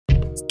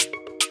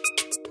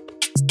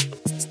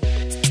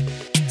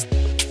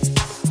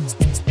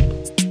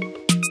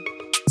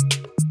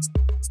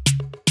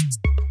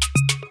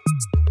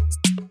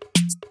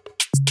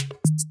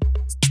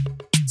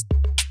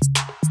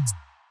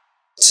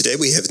Today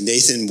we have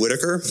Nathan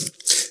Whitaker.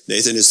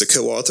 Nathan is the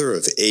co-author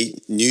of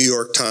 8 New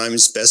York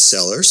Times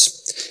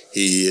bestsellers.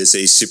 He is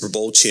a Super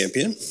Bowl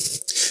champion.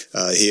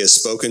 He has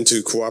spoken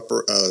to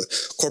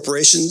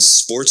corporations,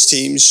 sports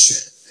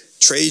teams,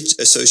 trade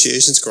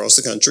associations across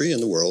the country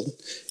and the world,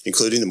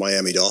 including the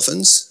Miami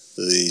Dolphins,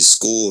 the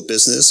School of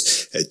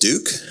Business at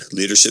Duke,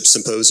 Leadership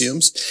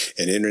Symposiums,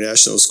 and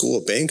International School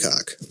of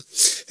Bangkok,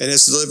 and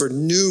has delivered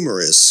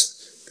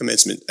numerous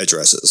commencement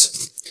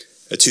addresses.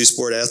 A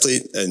 2-sport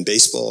athlete in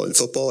baseball and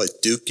football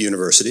at Duke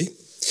University.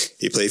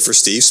 He played for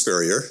Steve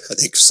Spurrier. I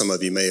think some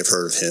of you may have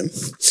heard of him.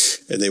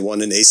 And they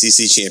won an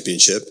ACC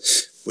Championship,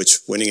 which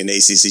winning an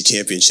ACC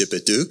Championship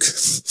at Duke,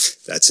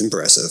 that's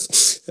impressive.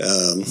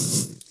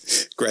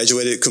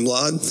 Graduated cum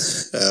laude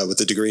with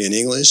a degree in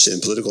English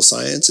and political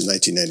science in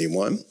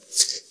 1991.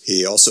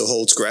 He also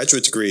holds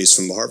graduate degrees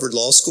from Harvard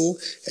Law School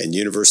and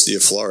University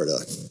of Florida.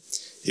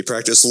 He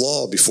practiced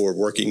law before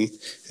working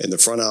in the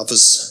front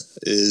office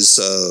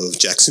of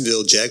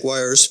Jacksonville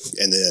Jaguars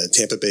and the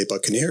Tampa Bay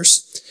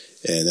Buccaneers,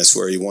 and that's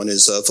where he won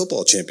his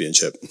football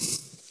championship.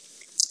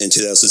 In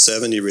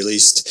 2007, he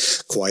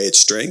released Quiet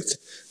Strength,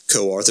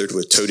 co-authored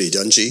with Tony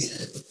Dungy,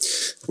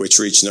 which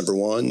reached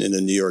 #1 in the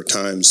New York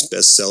Times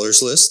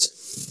bestsellers list.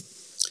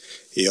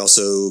 He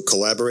also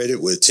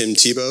collaborated with Tim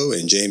Tebow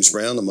and James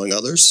Brown, among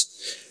others.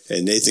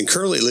 And Nathan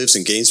currently lives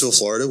in Gainesville,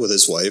 Florida with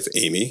his wife,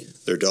 Amy,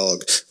 their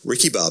dog,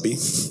 Ricky Bobby, 2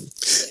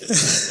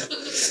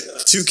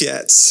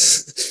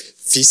 cats,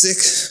 Fezzik,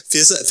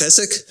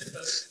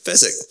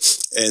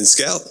 and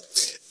Scout,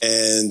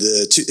 and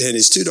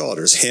his 2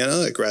 daughters,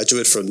 Hannah, a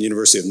graduate from the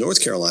University of North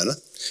Carolina,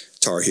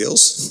 Tar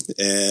Heels,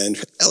 and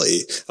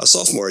Ellie, a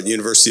sophomore at the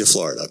University of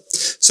Florida.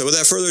 So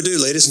without further ado,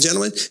 ladies and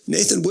gentlemen,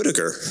 Nathan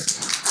Whitaker.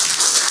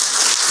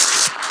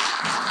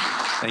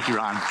 Thank you,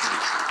 Ron.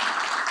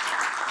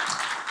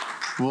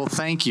 Well,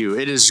 thank you.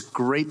 It is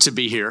great to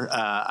be here.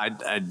 I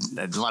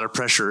had a lot of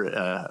pressure,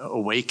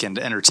 awake and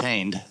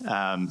entertained.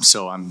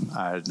 So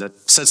that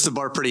sets the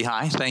bar pretty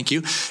high. Thank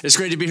you. It's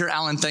great to be here.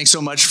 Alan, thanks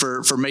so much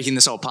for making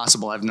this all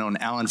possible. I've known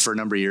Alan for a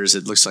number of years.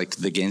 It looks like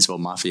the Gainesville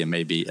Mafia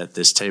may be at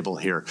this table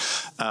here.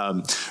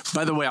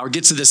 By the way, I'll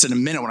get to this in a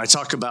minute when I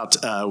talk about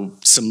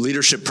some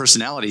leadership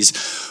personalities.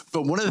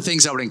 But one of the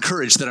things I would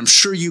encourage that I'm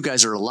sure you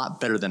guys are a lot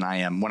better than I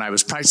am. When I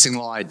was practicing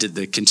law, I did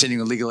the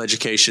continuing legal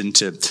education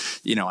to,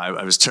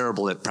 I was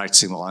terrible at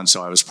practicing law, and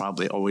so I was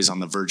probably always on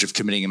the verge of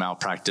committing a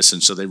malpractice,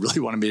 and so they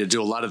really wanted me to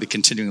do a lot of the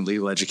continuing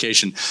legal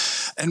education.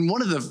 And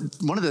one of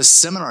the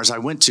seminars I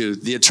went to,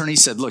 the attorney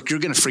said, look, you're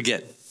going to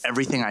forget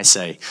everything I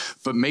say,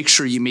 but make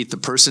sure you meet the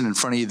person in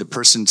front of you, the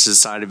person to the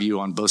side of you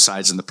on both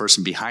sides, and the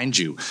person behind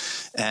you.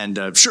 And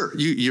sure,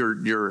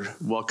 you're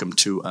welcome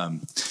to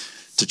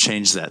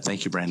change that.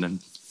 Thank you,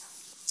 Brandon.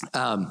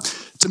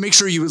 To make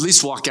sure you at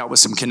least walk out with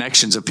some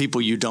connections of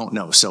people you don't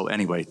know. So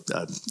anyway,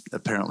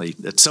 apparently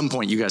at some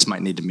point you guys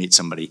might need to meet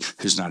somebody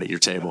who's not at your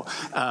table.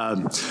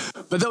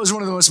 But that was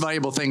one of the most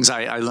valuable things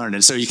I learned.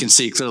 And so you can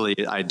see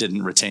clearly I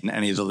didn't retain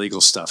any of the legal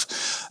stuff.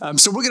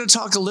 So we're going to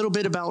talk a little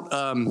bit about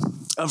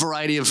a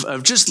variety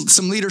of just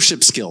some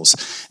leadership skills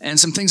and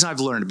some things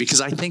I've learned,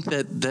 because I think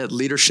that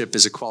leadership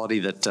is a quality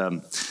that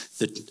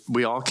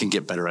we all can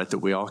get better at, that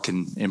we all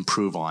can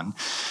improve on.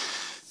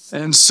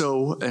 And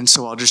so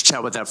I'll just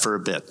chat with that for a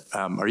bit.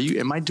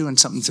 Am I doing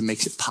something to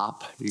make it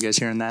pop? Are you guys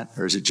hearing that?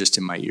 Or is it just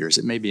in my ears?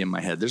 It may be in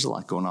my head. There's a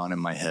lot going on in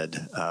my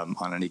head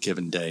on any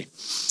given day.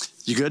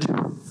 You good?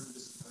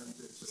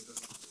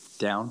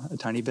 Down a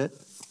tiny bit?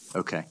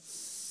 Okay.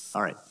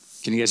 All right.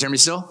 Can you guys hear me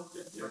still?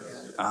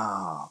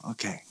 Oh,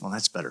 okay. Well,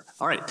 that's better.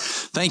 All right.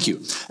 Thank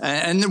you.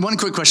 And then one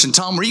quick question.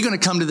 Tom, were you going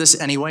to come to this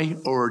anyway?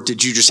 Or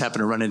did you just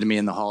happen to run into me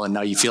in the hall and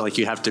now you feel like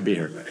you have to be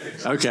here?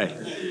 Okay.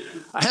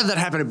 I have that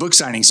happen at book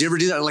signings. You ever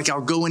do that? Like I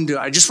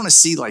just want to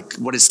see like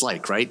what it's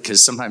like, right?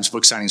 Because sometimes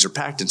book signings are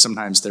packed and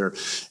sometimes they're,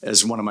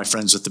 as one of my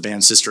friends with the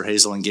band Sister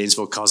Hazel in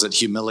Gainesville calls it,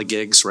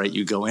 humiligigs, right?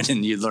 You go in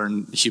and you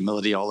learn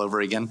humility all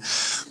over again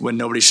when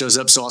nobody shows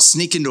up. So I'll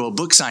sneak into a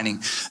book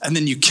signing and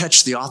then you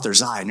catch the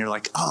author's eye and you're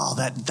like, oh,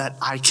 that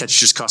eye catch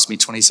just cost me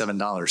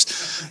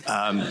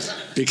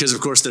 $27. Because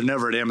of course they're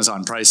never at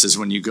Amazon prices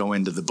when you go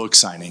into the book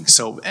signing.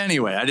 So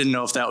anyway, I didn't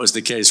know if that was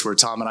the case where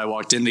Tom and I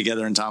walked in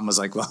together and Tom was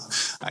like, well,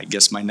 I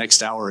guess my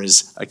next hour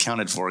is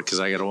accounted for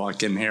because I got to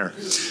walk in here.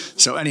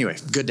 So anyway,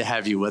 good to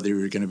have you whether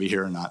you're going to be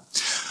here or not.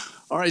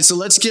 All right, so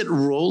let's get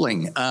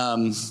rolling.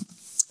 And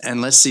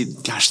let's see,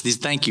 gosh,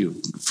 thank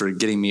you for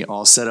getting me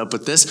all set up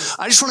with this.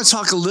 I just want to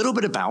talk a little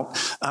bit about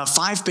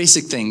 5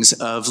 basic things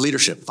of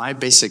leadership, 5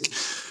 basic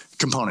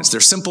components. They're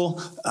simple,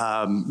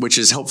 which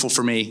is helpful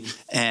for me.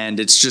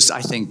 And it's just,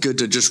 I think, good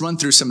to just run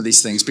through some of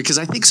these things because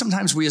I think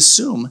sometimes we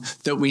assume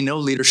that we know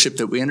leadership,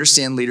 that we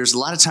understand leaders. A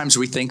lot of times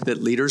we think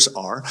that leaders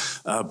are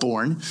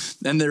born.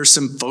 And there's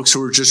some folks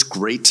who are just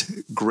great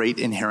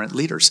inherent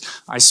leaders.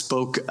 I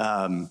spoke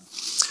a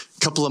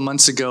couple of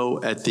months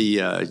ago at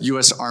the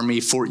U.S. Army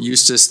Fort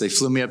Eustis. They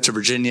flew me up to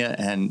Virginia,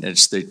 and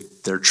it's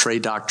their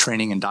TRADOC,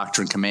 Training and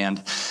Doctrine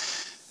Command.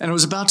 And I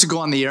was about to go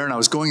on the air, and I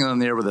was going on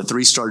the air with a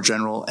 3-star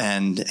general,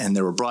 and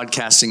they were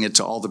broadcasting it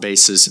to all the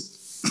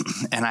bases.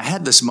 And I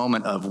had this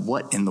moment of,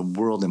 what in the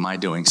world am I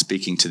doing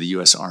speaking to the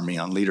U.S. Army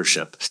on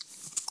leadership?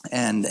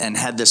 And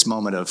had this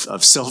moment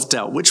of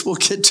self-doubt, which we'll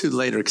get to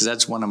later, because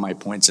that's one of my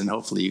points, and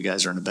hopefully you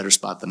guys are in a better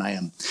spot than I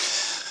am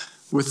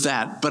with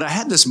that. But I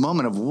had this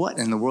moment of, what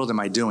in the world am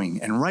I doing?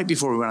 And right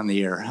before we went on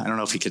the air, I don't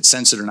know if he could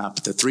sense it or not,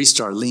 but the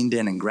 3-star leaned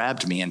in and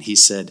grabbed me, and he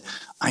said,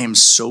 I am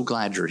so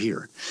glad you're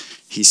here.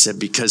 He said,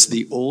 because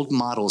the old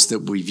models that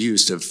we've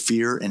used of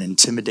fear and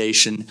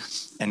intimidation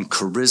and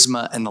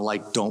charisma and the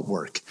like don't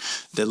work.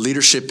 That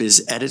leadership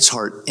is at its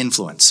heart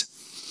influence.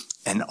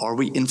 And are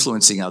we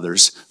influencing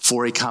others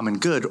for a common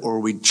good, or are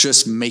we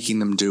just making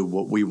them do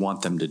what we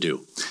want them to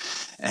do?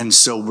 And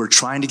so we're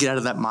trying to get out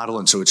of that model.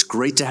 And so it's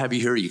great to have you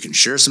here. You can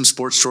share some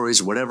sports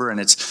stories, whatever.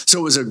 And so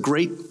it was a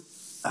great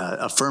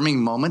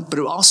affirming moment, but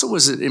it also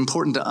was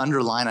important to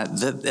underline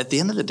that at the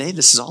end of the day,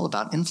 this is all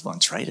about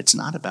influence, right? It's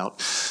not about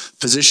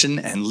position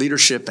and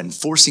leadership and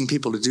forcing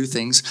people to do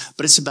things,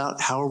 but it's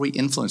about how are we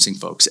influencing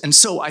folks. And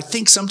so I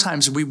think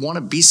sometimes we want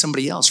to be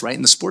somebody else, right?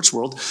 In the sports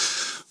world,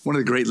 one of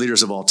the great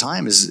leaders of all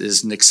time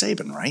is Nick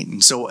Saban, right?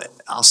 And so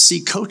I'll see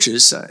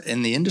coaches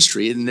in the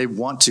industry, and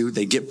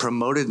they get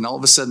promoted, and all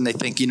of a sudden they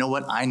think, you know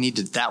what,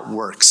 that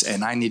works,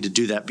 and I need to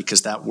do that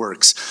because that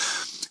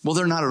works. Well,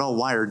 they're not at all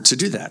wired to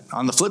do that.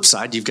 On the flip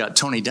side, you've got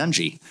Tony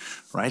Dungy,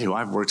 right, who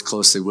I've worked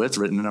closely with,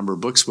 written a number of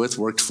books with,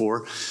 worked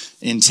for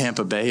in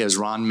Tampa Bay. As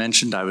Ron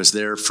mentioned, I was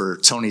there for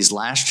Tony's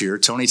last year.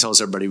 Tony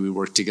tells everybody we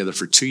worked together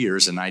for 2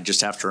 years, and I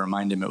just have to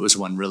remind him it was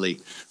one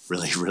really,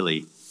 really,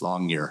 really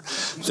long year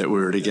that we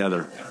were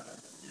together.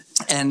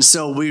 And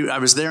so I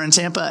was there in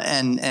Tampa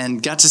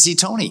and got to see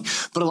Tony.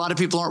 But a lot of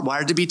people aren't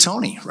wired to be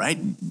Tony, right?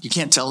 You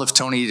can't tell if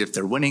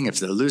they're winning, if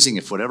they're losing,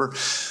 if whatever,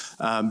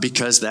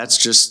 because that's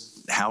just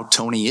how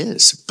Tony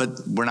is.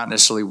 But we're not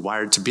necessarily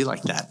wired to be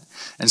like that.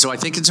 And so I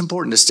think it's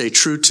important to stay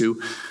true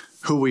to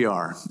who we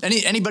are.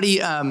 Anybody,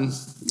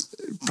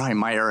 probably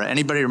my era,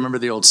 anybody remember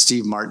the old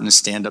Steve Martin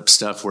stand-up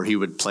stuff where he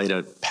would play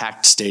to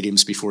packed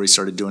stadiums before he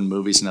started doing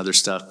movies and other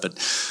stuff? But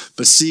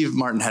Steve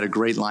Martin had a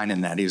great line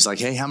in that. He was like,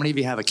 hey, how many of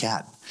you have a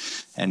cat?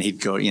 And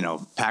he'd go,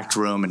 packed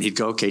room, and he'd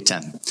go, okay,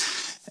 10.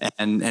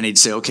 And he'd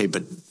say, okay,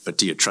 but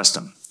do you trust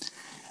him?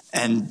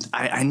 And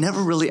I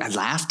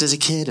laughed as a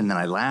kid, and then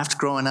I laughed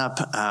growing up,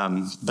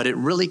 but it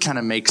really kind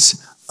of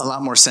makes a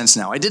lot more sense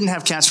now. I didn't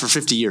have cats for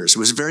 50 years. It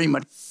was very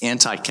much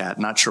anti-cat.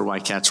 Not sure why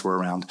cats were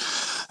around.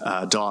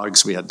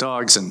 Dogs, we had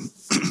dogs, and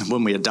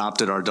when we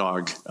adopted our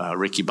dog,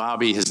 Ricky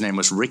Bobby, his name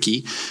was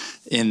Ricky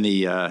in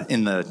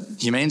the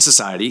Humane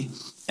Society.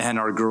 And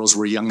our girls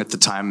were young at the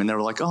time, and they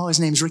were like, oh, his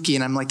name's Ricky.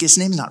 And I'm like, his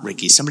name's not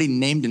Ricky. Somebody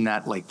named him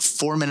that like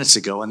 4 minutes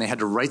ago, and they had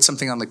to write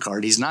something on the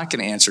card. He's not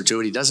going to answer to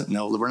it. He doesn't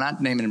know. We're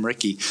not naming him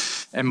Ricky.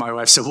 And my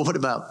wife said, well, what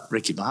about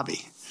Ricky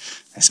Bobby?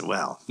 I said,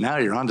 well, now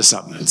you're onto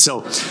something.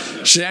 So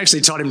she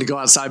actually taught him to go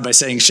outside by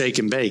saying shake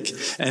and bake.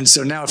 And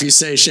so now if you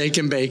say shake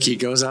and bake, he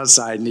goes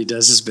outside and he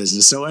does his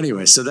business. So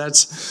anyway, so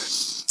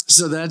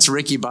that's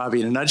Ricky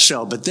Bobby in a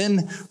nutshell. But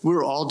then we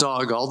were all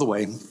dog all the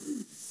way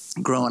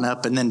growing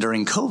up. And then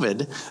during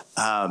COVID,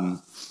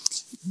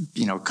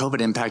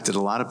 COVID impacted a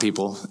lot of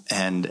people.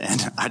 And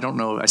I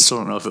still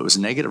don't know if it was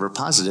negative or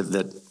positive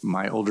that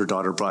my older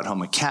daughter brought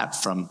home a cat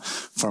from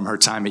her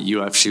time at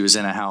UF. She was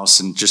in a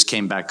house and just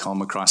came back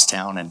home across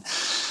town.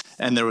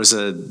 And there was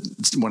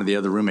one of the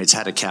other roommates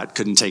had a cat,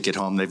 couldn't take it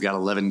home. They've got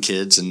 11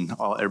 kids, and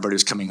everybody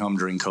was coming home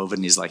during COVID.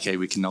 And he's like, hey,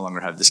 we can no longer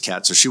have this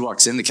cat. So she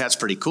walks in, the cat's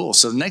pretty cool.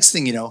 So the next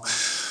thing you know,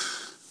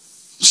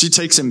 she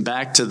takes him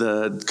back to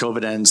the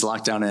COVID ends,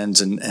 lockdown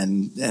ends,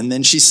 and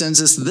then she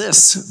sends us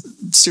this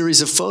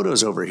series of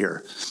photos over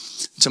here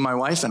to my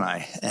wife and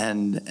I.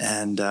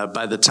 And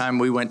by the time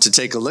we went to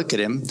take a look at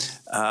him,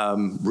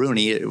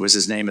 Rooney, it was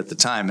his name at the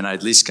time, and I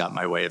at least got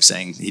my way of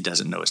saying he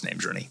doesn't know his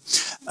name's Rooney.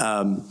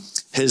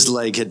 His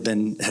leg had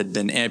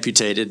been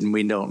amputated, and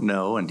we don't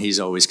know, and he's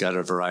always got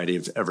a variety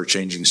of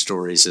ever-changing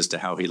stories as to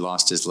how he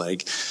lost his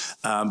leg.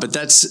 But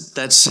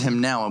that's him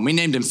now, and we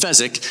named him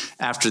Fezzik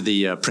after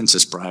the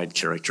Princess Bride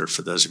character,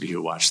 for those of you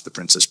who watched The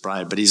Princess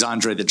Bride. But he's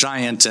Andre the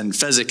Giant, and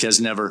Fezzik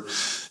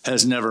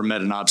has never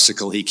met an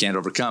obstacle he can't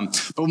overcome.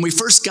 But when we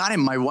first got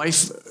him, my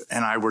wife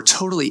and I were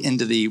totally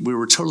we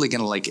were totally going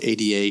to like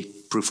ADA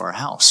proof our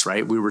house,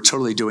 right? We were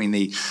totally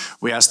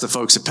we asked the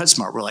folks at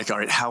PetSmart, we're like, all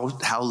right,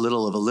 how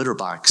little of a litter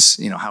box,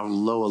 how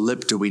low a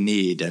lip do we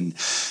need? And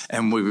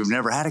we've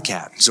never had a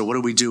cat. So what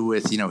do we do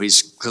with,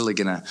 he's clearly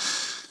going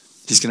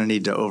to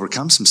need to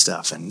overcome some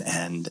stuff.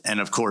 And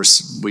of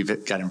course,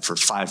 we've got him for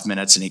 5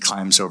 minutes, and he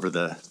climbs over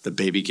the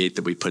baby gate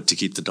that we put to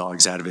keep the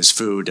dogs out of his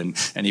food.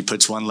 And he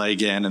puts one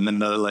leg in and then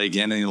another leg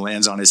in, and he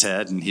lands on his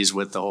head, and he's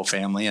with the whole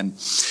family. And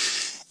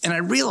I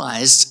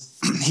realized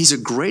he's a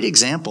great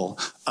example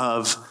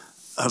of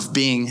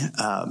being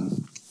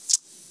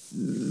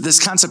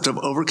this concept of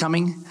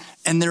overcoming.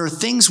 And there are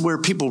things where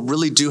people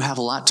really do have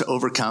a lot to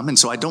overcome. And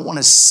so I don't want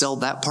to sell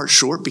that part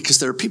short, because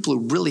there are people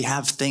who really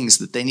have things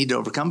that they need to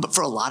overcome. But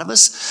for a lot of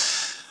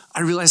us,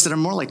 I realized that I'm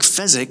more like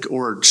Fezzik,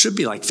 or should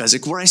be like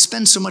Fezzik, where I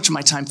spend so much of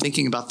my time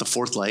thinking about the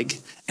fourth leg,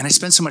 and I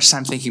spend so much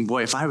time thinking,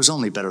 boy, if I was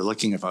only better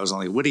looking, if I was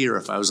only wittier,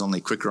 if I was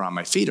only quicker on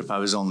my feet, if I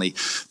was only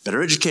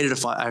better educated,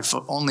 if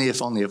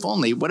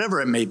only,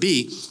 whatever it may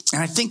be.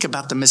 And I think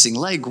about the missing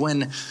leg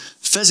when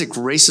Fezzik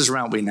races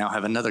around. We now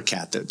have another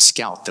cat,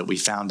 Scout, that we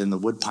found in the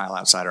woodpile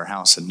outside our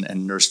house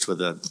and nursed with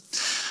a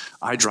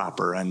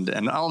eyedropper,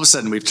 and all of a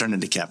sudden we've turned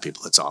into cat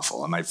people. It's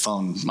awful. And my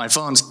phone's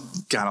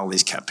got all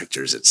these cat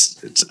pictures.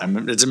 It's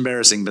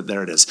embarrassing, but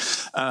there it is.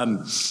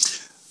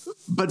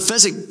 But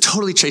Fezzik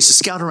totally chases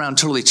Scout around,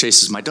 totally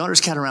chases my daughter's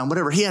cat around,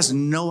 whatever. He has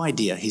no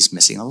idea he's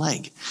missing a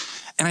leg.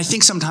 And I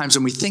think sometimes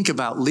when we think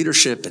about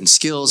leadership and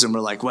skills and we're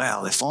like,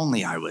 well, if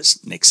only I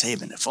was Nick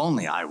Saban, if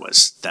only I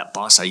was that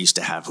boss I used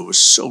to have who was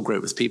so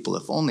great with people,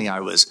 if only I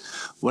was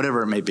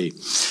whatever it may be.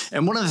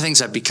 And one of the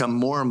things I've become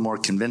more and more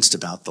convinced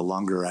about the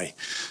longer I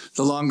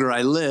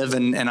live,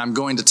 and I'm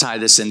going to tie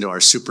this into our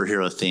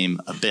superhero theme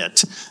a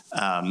bit.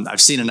 I've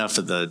seen enough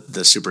of the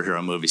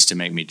superhero movies to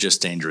make me just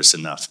dangerous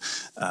enough.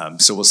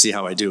 So we'll see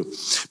how I do.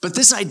 But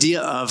this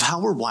idea of how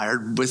we're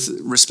wired with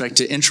respect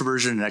to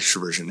introversion and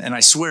extroversion, and I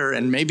swear,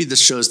 and maybe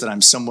this shows that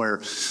I'm somewhere,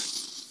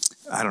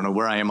 I don't know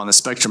where I am on the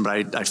spectrum,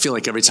 but I feel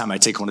like every time I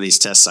take one of these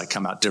tests, I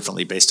come out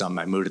differently based on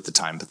my mood at the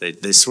time. But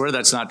they swear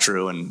that's not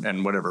true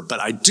and whatever.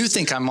 But I do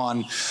think I'm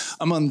on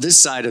this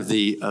side of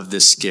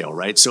this scale,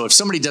 right? So if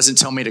somebody doesn't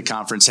tell me at a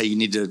conference, hey, you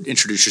need to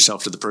introduce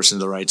yourself to the person to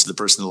the right, to the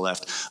person to the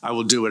left, I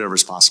will do whatever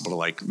is possible to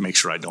like make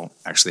sure I don't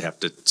actually have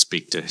to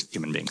speak to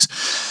human beings.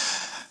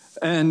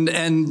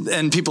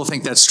 And people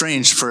think that's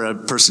strange for a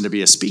person to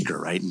be a speaker,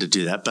 right, and to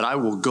do that. But I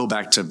will go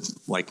back to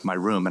like my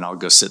room and I'll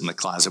go sit in the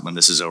closet when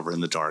this is over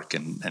in the dark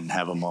and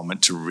have a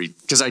moment to read,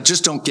 because I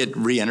just don't get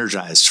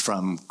re-energized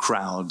from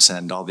crowds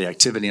and all the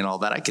activity and all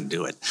that. I can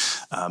do it,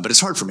 but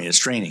it's hard for me. It's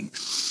draining.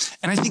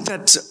 And I think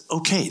that's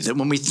okay, that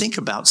when we think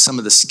about some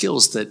of the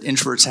skills that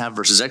introverts have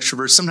versus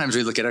extroverts, sometimes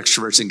we look at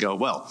extroverts and go,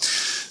 well,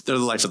 they're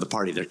the life of the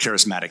party. They're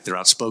charismatic. They're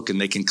outspoken.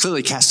 They can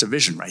clearly cast a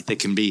vision, right? They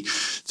can be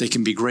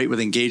great with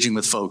engaging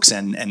with folks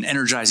and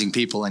energizing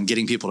people and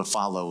getting people to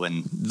follow.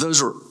 And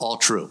those are all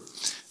true.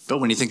 But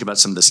when you think about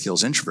some of the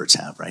skills introverts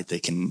have, right? They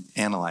can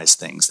analyze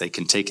things. They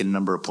can take a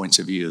number of points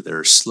of view.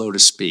 They're slow to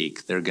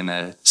speak. They're going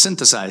to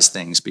synthesize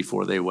things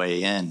before they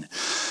weigh in.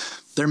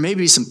 There may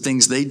be some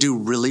things they do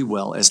really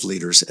well as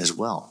leaders as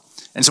well.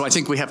 And so I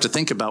think we have to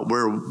think about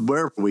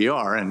where we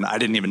are. And I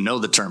didn't even know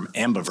the term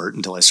ambivert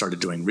until I started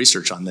doing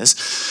research on this.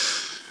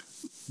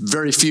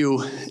 Very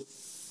few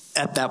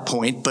at that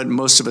point, but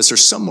most of us are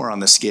somewhere on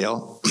the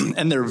scale.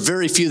 And there are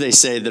very few, they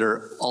say, that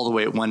are all the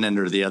way at one end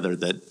or the other,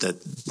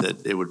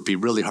 that it would be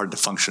really hard to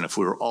function if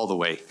we were all the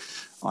way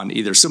on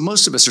either. So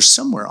most of us are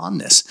somewhere on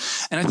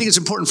this. And I think it's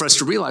important for us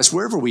to realize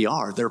wherever we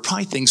are, there are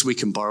probably things we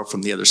can borrow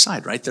from the other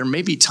side, right? There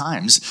may be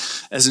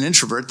times as an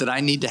introvert that I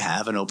need to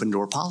have an open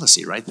door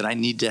policy, right? That I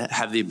need to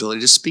have the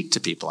ability to speak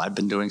to people. I've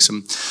been doing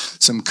some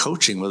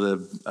coaching with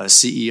a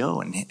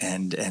CEO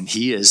and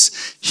he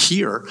is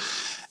here.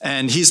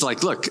 And he's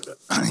like, look,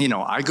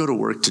 I go to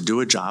work to do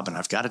a job and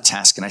I've got a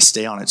task and I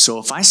stay on it. So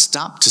if I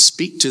stop to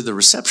speak to the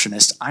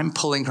receptionist, I'm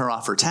pulling her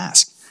off her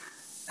task.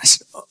 I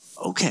said,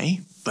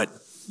 okay, but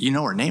you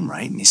know her name,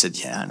 right? And he said,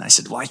 yeah. And I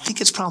said, well, I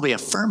think it's probably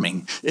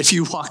affirming if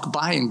you walk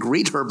by and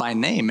greet her by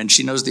name and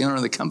she knows the owner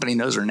of the company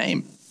knows her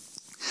name.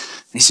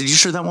 And he said, you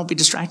sure that won't be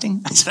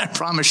distracting? I said, I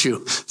promise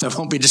you that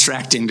won't be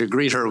distracting to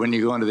greet her when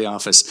you go into the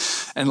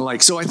office. And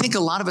so I think a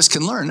lot of us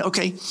can learn,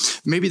 okay,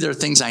 maybe there are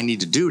things I need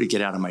to do to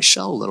get out of my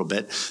shell a little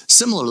bit.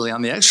 Similarly,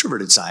 on the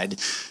extroverted side,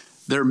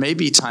 there may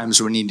be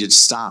times when you need to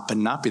stop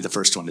and not be the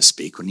first one to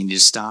speak, when you need to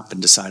stop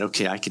and decide,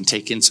 okay, I can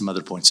take in some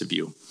other points of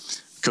view.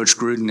 Coach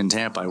Gruden in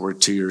Tampa, I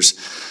worked 2 years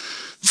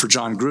for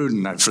John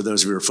Gruden. For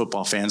those of you who are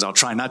football fans, I'll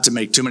try not to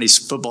make too many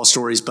football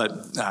stories, but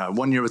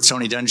 1 year with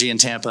Tony Dungy in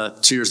Tampa,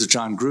 2 years with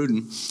John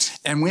Gruden.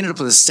 And we ended up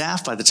with a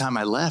staff by the time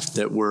I left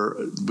that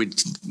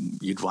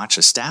you'd watch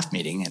a staff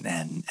meeting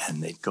and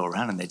they'd go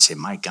around and they'd say,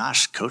 my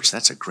gosh, coach,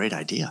 that's a great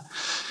idea.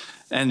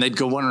 And they'd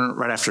go one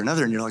right after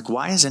another, and you're like,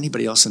 why is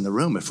anybody else in the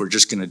room if we're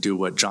just going to do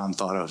what John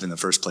thought of in the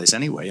first place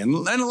anyway? And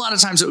a lot of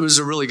times it was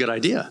a really good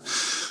idea.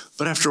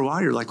 But after a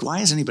while, you're like,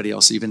 why is anybody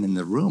else even in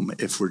the room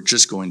if we're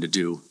just going to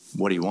do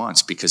what he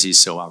wants because he's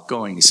so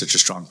outgoing, he's such a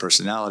strong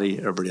personality,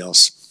 everybody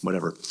else,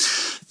 whatever.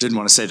 Didn't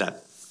want to say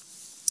that.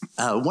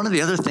 One of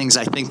the other things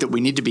I think that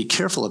we need to be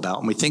careful about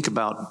when we think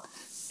about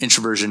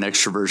introversion,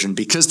 extroversion,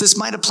 because this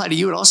might apply to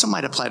you. It also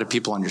might apply to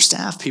people on your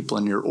staff, people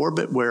in your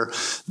orbit, where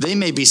they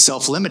may be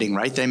self-limiting,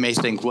 right? They may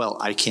think, well,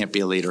 I can't be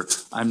a leader.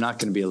 I'm not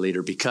going to be a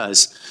leader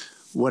because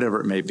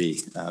whatever it may be.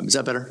 Is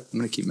that better? I'm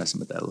going to keep messing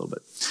with that a little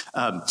bit.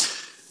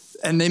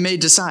 And they may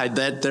decide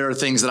that there are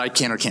things that I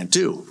can or can't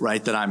do,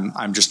 right? That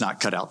I'm just not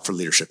cut out for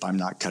leadership. I'm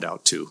not cut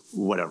out to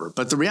whatever.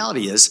 But the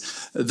reality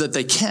is that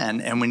they can,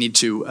 and we need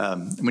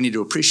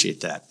to appreciate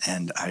that.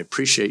 And I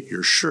appreciate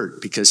your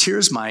shirt because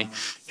here's my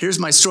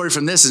story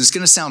from this. And it's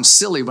going to sound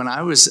silly. When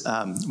I was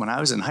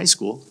in high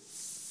school,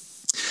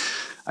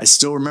 I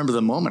still remember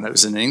the moment. I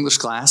was in an English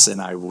class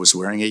and I was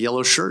wearing a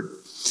yellow shirt.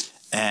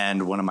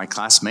 And one of my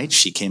classmates,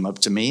 she came up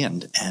to me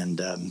and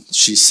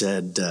she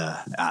said,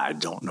 I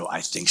don't know,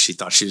 I think she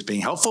thought she was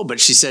being helpful, but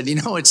she said,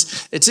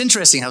 it's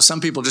interesting how some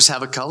people just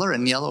have a color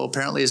and yellow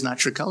apparently is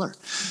not your color.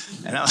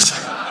 And I was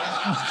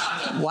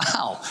like,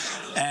 wow.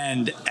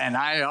 And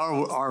I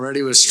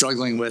already was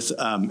struggling with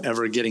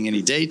ever getting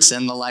any dates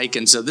and the like,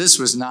 and so this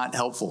was not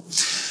helpful.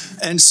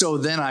 And so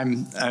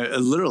then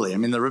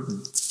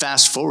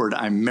fast forward,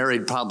 I'm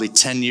married probably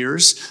 10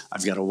 years.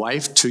 I've got a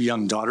wife, 2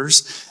 young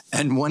daughters.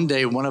 And one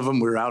day, one of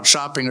them, we were out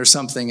shopping or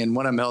something, and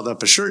one of them held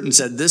up a shirt and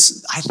said,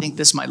 I think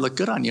this might look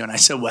good on you. And I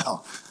said,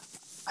 well,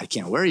 I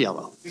can't wear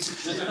yellow.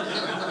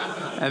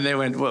 And they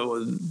went,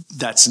 well,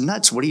 that's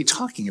nuts. What are you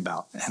talking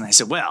about? And I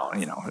said, well,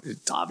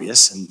 it's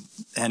obvious.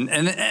 And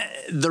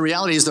the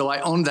reality is, though,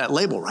 I owned that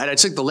label, right? I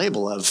took the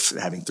label of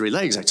having 3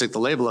 legs. I took the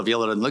label of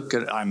yellow doesn't look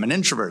good. I'm an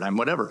introvert. I'm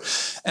whatever.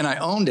 And I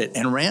owned it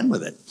and ran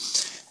with it.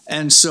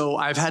 And so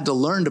I've had to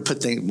learn to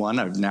put things, I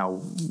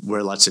now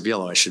wear lots of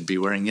yellow. I should be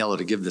wearing yellow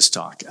to give this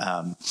talk.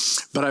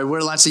 But I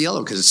wear lots of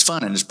yellow because it's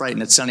fun and it's bright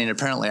and it's sunny. And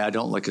apparently I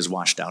don't look as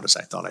washed out as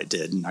I thought I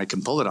did. And I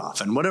can pull it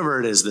off. And whatever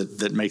it is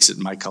that makes it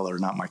my color,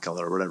 not my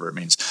color, or whatever it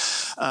means.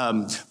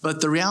 But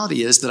the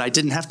reality is that I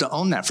didn't have to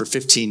own that for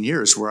 15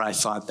 years where I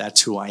thought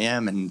that's who I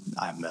am. And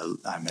I'm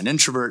an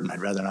introvert and I'd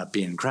rather not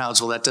be in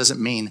crowds. Well, that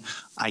doesn't mean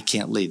I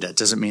can't lead. That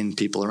doesn't mean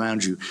people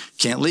around you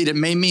can't lead. It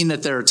may mean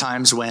that there are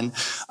times when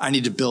I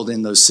need to build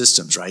in those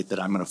systems, right,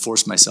 that I'm going to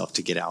force myself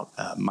to get out.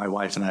 My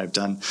wife and I have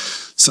done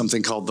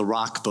something called the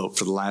Rock Boat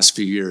for the last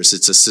few years.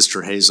 It's a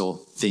Sister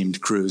Hazel themed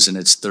cruise, and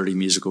it's 30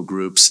 musical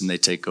groups, and they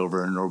take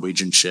over a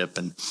Norwegian ship.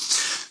 And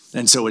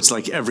so it's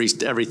like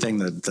everything,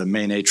 the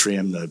main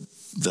atrium,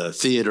 the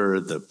theater,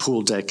 the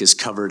pool deck is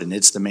covered, and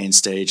it's the main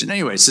stage. And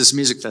anyway, it's this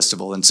music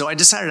festival. And so I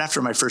decided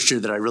after my first year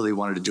that I really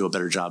wanted to do a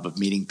better job of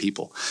meeting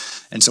people.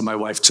 And so my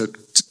wife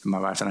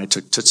and I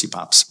took Tootsie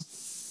Pops.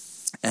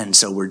 And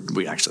so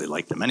we actually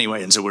liked them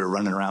anyway. And so we were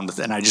running around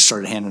and I just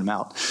started handing them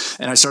out.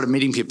 And I started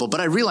meeting people. But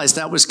I realized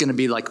that was going to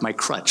be like my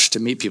crutch to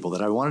meet people,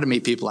 that I wanted to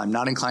meet people. I'm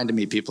not inclined to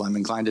meet people. I'm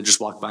inclined to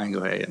just walk by and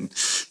go, hey, and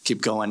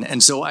keep going.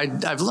 And so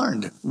I've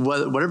learned,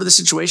 whatever the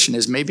situation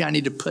is, maybe I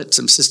need to put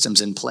some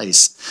systems in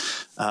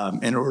place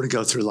in order to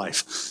go through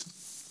life.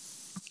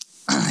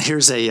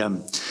 Here's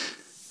a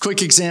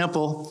quick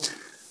example.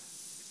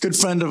 Good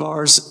friend of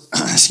ours,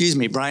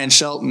 Brian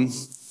Shelton,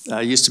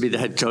 used to be the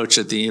head coach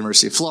at the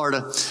University of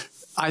Florida.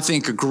 I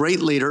think a great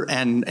leader,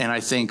 and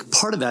I think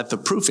part of that, the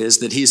proof is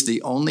that he's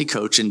the only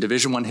coach in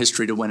Division I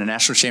history to win a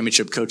national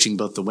championship coaching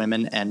both the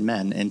women and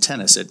men in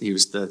tennis. He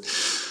was the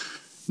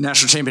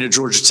national champion at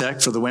Georgia Tech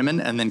for the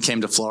women, and then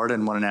came to Florida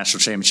and won a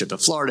national championship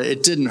at Florida.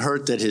 It didn't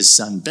hurt that his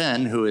son,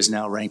 Ben, who is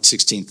now ranked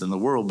 16th in the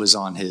world, was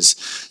on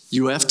his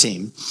UF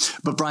team.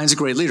 But Brian's a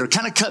great leader,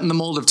 kind of cutting the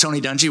mold of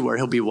Tony Dungy, where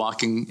he'll be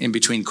walking in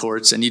between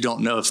courts, and you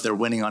don't know if they're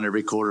winning on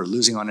every court or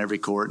losing on every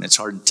court, and it's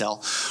hard to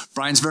tell.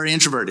 Brian's very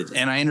introverted,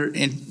 and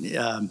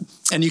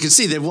you can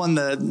see they've won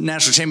the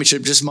national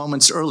championship just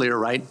moments earlier,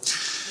 right?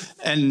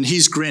 And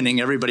he's grinning.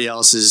 Everybody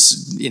else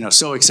is,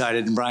 so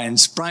excited, and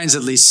Brian's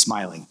at least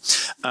smiling.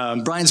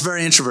 Brian's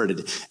very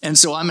introverted, and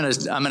so I'm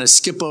gonna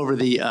skip over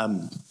the.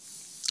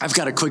 I've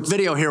got a quick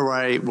video here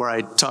where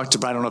I talk to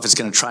Brian. I don't know if it's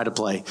going to try to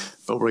play,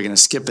 but we're going to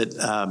skip it.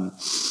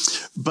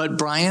 But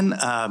Brian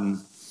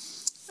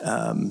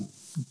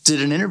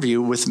did an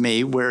interview with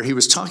me where he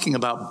was talking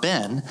about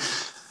Ben.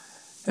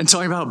 And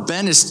talking about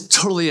Ben is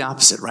totally the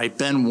opposite, right?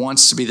 Ben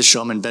wants to be the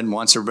showman. Ben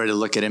wants everybody to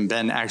look at him.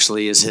 Ben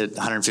actually has hit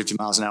 150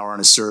 miles an hour on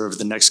a serve.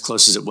 The next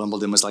closest at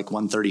Wimbledon was like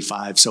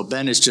 135. So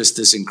Ben is just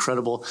this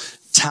incredible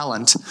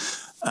talent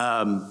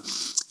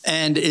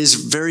and is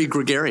very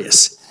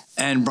gregarious.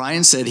 And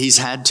Brian said he's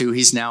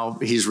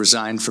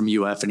resigned from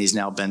UF and he's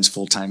now Ben's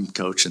full-time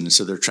coach. And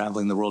so they're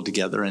traveling the world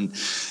together.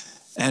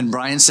 And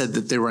Brian said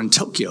that they were in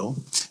Tokyo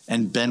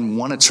and Ben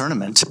won a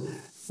tournament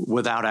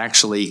without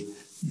actually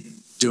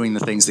doing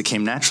the things that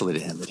came naturally to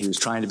him, that he was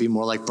trying to be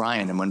more like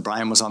Brian. And when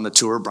Brian was on the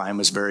tour, Brian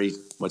was very,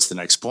 what's the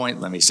next point?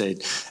 Let me say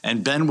it.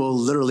 And Ben will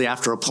literally,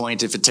 after a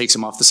point, if it takes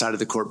him off the side of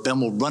the court, Ben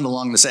will run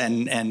along this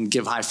and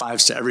give high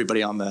fives to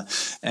everybody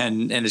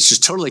and it's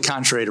just totally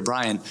contrary to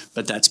Brian,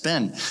 but that's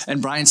Ben.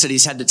 And Brian said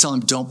he's had to tell him,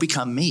 don't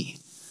become me,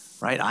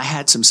 right? I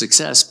had some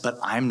success, but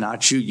I'm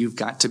not you. You've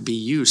got to be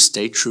you.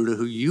 Stay true to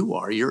who you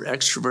are. You're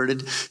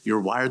extroverted.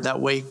 You're wired that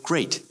way.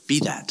 Great.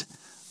 Be that.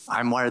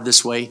 I'm wired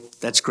this way.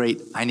 That's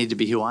great. I need to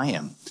be who I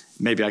am.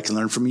 Maybe I can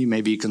learn from you.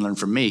 Maybe you can learn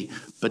from me,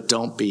 but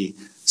don't be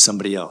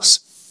somebody else.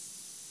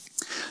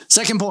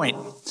 Second point,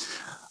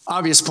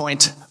 obvious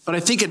point, but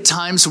I think at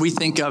times we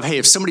think of, hey,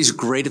 if somebody's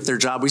great at their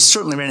job, we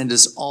certainly ran into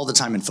this all the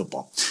time in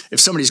football. If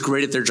somebody's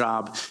great at their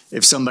job,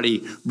 if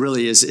somebody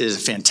really is a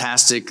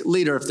fantastic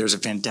leader, if there's a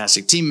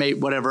fantastic teammate,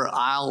 whatever,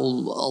 I'll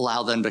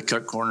allow them to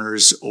cut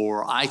corners,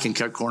 or I can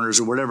cut corners,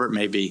 or whatever it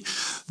may be.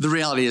 The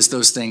reality is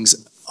those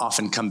things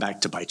often come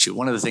back to bite you.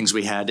 One of the things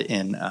we had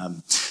in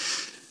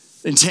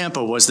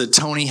Tampa was that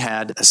Tony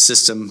had a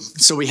system.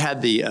 So we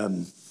had the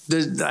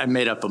I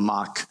made up a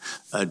mock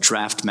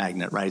draft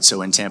magnet, right?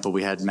 So in Tampa,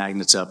 we had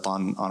magnets up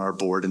on our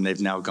board, and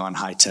they've now gone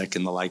high tech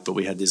and the like, but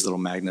we had these little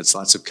magnets,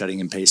 lots of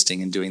cutting and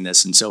pasting and doing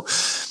this. And so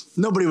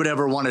nobody would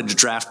ever wanted to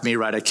draft me,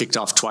 right? I kicked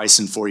off twice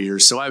in 4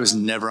 years, so I was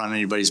never on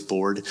anybody's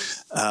board.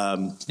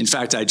 In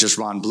fact, I just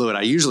Ron blew it.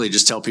 I usually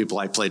just tell people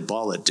I played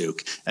ball at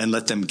Duke and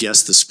let them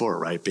guess the sport,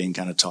 right? Being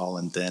kind of tall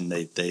and thin,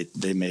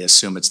 they may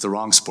assume it's the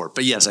wrong sport.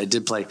 But yes, I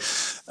did play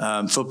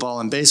football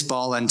and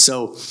baseball, and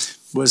so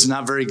was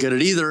not very good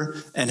at either,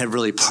 and have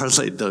really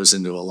parlayed those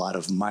into a lot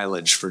of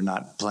mileage for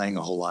not playing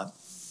a whole lot.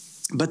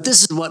 But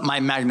this is what my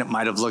magnet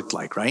might have looked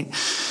like, right?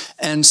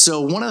 And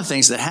so one of the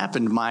things that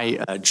happened my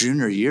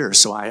junior year,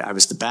 so I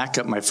was the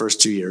backup my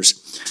first 2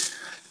 years.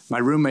 My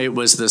roommate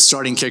was the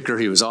starting kicker.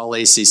 He was all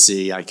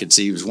ACC. I could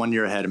see he was 1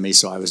 year ahead of me,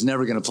 so I was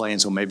never going to play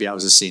until maybe I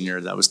was a senior.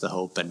 That was the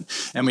hope. And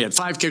we had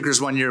 5 kickers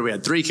 1 year. We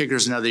had 3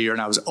 kickers another year,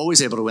 and I was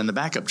always able to win the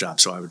backup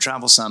job. So I would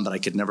travel some, but I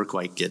could never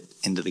quite get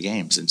into the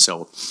games. And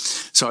so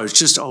I was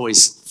just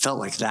always felt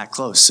like that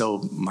close. So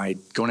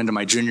going into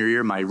my junior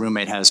year, my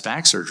roommate has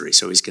back surgery,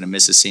 so he's going to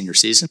miss his senior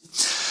season.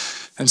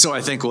 And so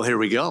I think, well, here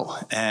we go.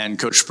 And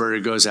Coach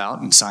Spurrier goes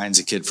out and signs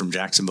a kid from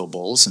Jacksonville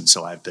Bulls. And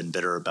so I've been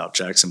bitter about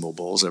Jacksonville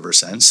Bulls ever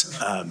since.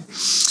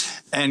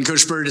 And Coach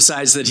Spurrier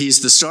decides that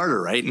he's the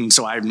starter, right? And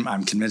so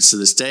I'm convinced to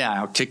this day. I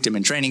outkicked him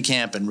in training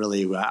camp, and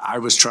really I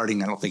was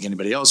charting. I don't think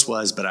anybody else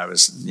was, but I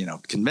was,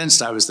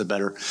 convinced I was the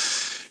better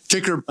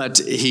kicker. But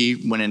he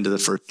went into the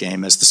first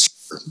game as the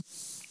starter.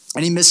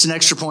 And he missed an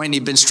extra point.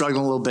 He'd been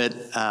struggling a little bit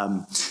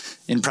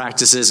in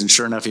practices, and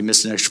sure enough, he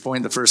missed an extra point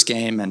in the first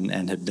game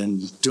and had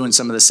been doing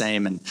some of the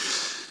same.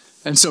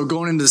 And so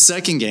going into the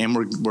second game,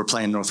 we're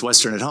playing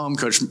Northwestern at home.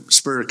 Coach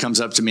Spurrier comes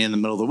up to me in the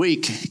middle of the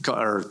week,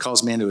 or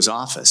calls me into his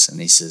office,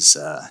 and he says,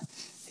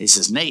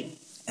 Nate.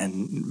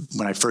 And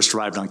when I first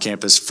arrived on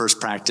campus, first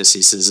practice,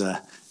 he says,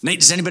 Nate,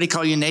 does anybody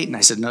call you Nate? And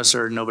I said, no,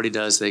 sir, nobody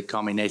does. They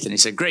call me Nathan. He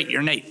said, great,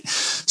 you're Nate.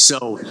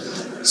 So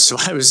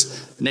I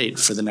was Nate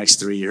for the next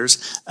 3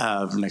 years,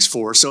 next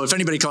 4. So if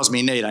anybody calls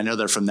me Nate, I know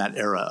they're from that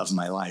era of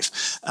my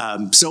life.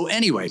 So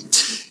anyway,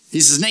 he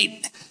says,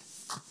 Nate,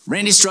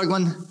 Randy's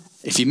struggling.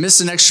 If you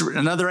miss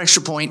another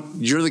extra point,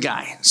 you're the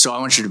guy. So I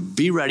want you to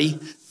be ready,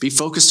 be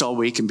focused all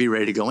week, and be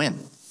ready to go in.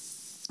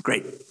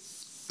 Great.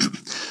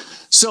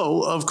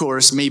 So, of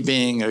course, me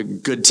being a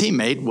good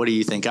teammate, what do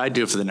you think I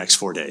do for the next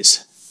 4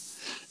 days?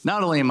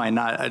 Not only am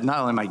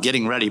I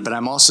getting ready, but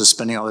I'm also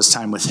spending all this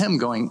time with him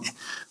going,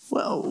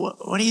 well,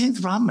 what do you think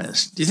the problem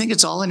is? Do you think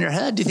it's all in your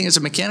head? Do you think it's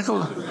a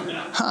mechanical?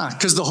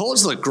 Because the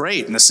holds look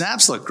great and the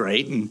snaps look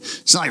great, and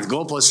it's not like the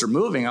goalposts are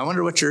moving. I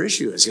wonder what your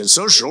issue is. It's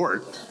so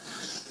short.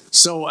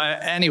 So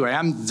anyway,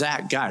 I'm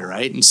that guy,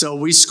 right? And so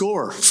we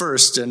score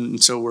first,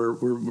 and so we're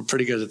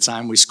pretty good at the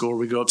time. We score,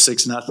 we go up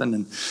 6-0,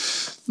 and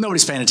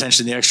nobody's paying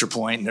attention to the extra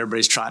point, and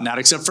everybody's trotting out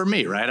except for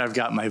me, right? I've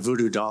got my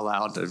voodoo doll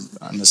out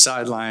on the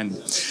sideline.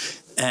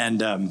 And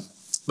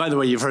by the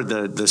way, you've heard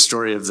the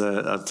story of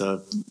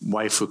the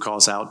wife who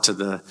calls out to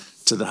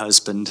the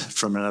husband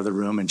from another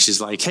room, and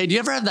she's like, hey, do you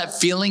ever have that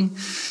feeling?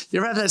 You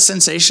ever have that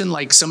sensation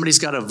like somebody's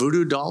got a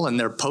voodoo doll and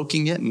they're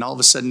poking it, and all of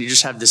a sudden you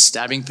just have this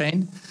stabbing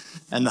pain?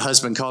 And the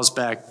husband calls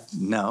back,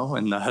 no.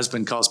 And the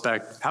husband calls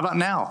back, how about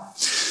now?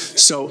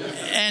 So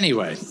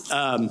anyway,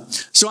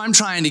 so I'm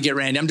trying to get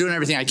Randy. I'm doing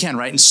everything I can,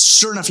 right? And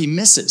sure enough, he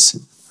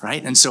misses,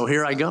 right? And so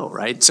here I go,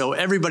 right? So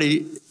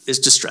everybody is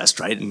distressed,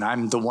 right? And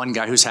I'm the one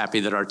guy who's happy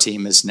that our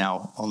team is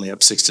now only up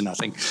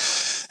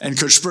 6-0. And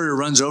Coach Spurrier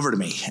runs over to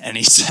me and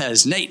he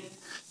says, Nate,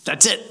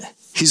 that's it.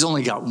 He's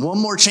only got one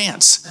more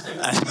chance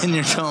and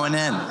you're going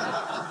in.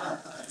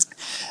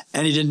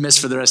 And he didn't miss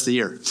for the rest of the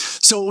year.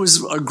 So it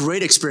was a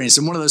great experience.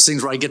 And one of those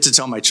things where I get to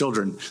tell my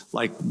children,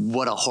 like,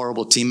 what a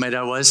horrible teammate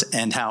I was,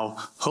 and how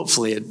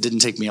hopefully it didn't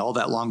take me all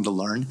that long to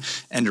learn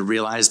and to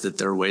realize that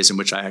there are ways in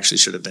which I actually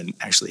should have been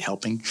actually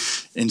helping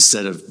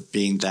instead of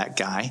being that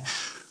guy.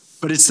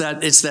 But it's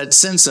that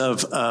sense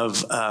of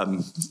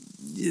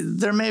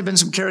there may have been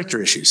some character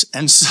issues.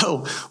 And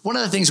so one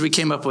of the things we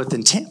came up with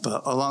in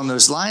Tampa along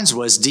those lines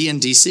was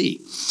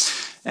D&DC.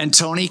 And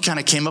Tony kind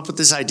of came up with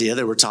this idea.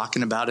 They were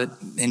talking about it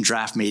in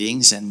draft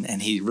meetings,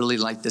 and he really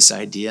liked this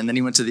idea. And then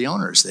he went to the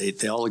owners.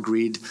 They all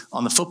agreed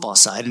on the football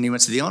side, and he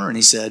went to the owner and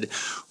he said,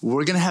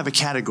 we're going to have a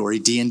category,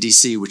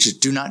 D&DC, which is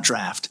do not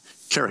draft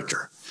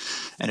character.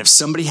 And if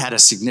somebody had a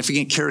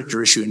significant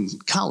character issue in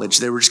college,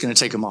 they were just going to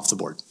take them off the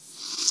board.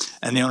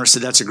 And the owner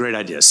said, that's a great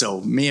idea.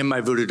 So me and my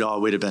voodoo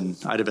doll, I'd have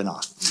been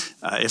off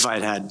if I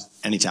had had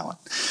any talent.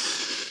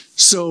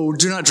 So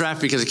do not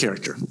draft because of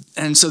character.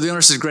 And so the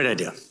owner says, great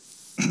idea.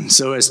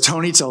 So as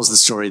Tony tells the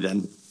story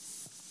then,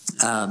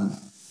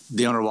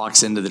 the owner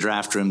walks into the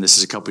draft room. This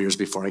is a couple years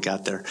before I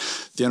got there.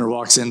 The owner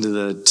walks into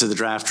the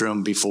draft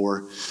room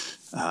before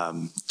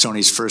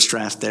Tony's first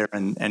draft there,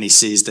 and he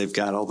sees they've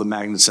got all the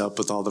magnets up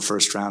with all the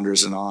first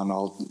rounders and on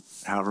all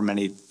however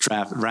many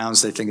draft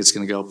rounds they think it's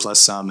going to go plus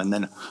some. And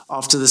then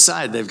off to the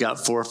side, they've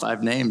got 4 or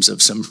 5 names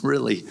of some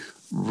really,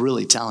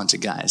 really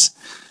talented guys.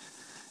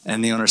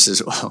 And the owner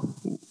says, oh,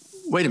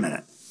 wait a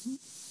minute,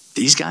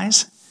 these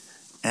guys?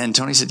 And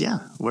Tony said, yeah,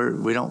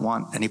 we don't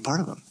want any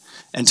part of them.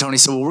 And Tony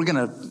said, well, we're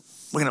going to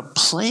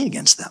play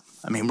against them.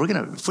 I mean,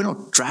 if we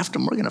don't draft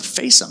them, we're going to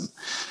face them.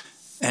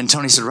 And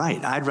Tony said,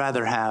 right, I'd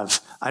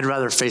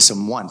rather face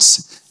them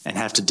once and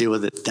have to deal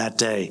with it that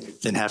day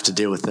than have to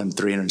deal with them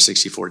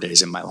 364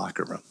 days in my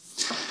locker room.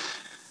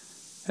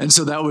 And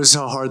so that was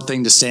a hard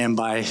thing to stand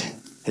by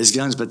his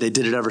guns, but they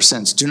did it ever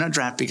since. Do not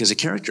draft because of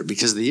character,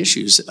 because of the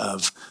issues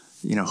of,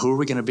 who are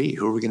we going to be?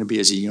 Who are we going to be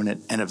as a unit?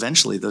 And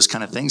eventually those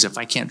kind of things, if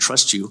I can't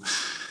trust you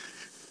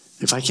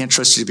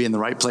to be in the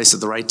right place at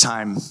the right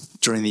time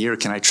during the year,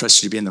 can I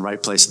trust you to be in the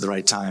right place at the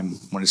right time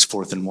when it's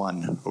 4th and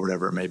 1 or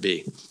whatever it may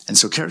be? And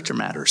so character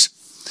matters.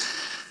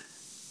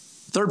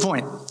 Third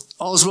point,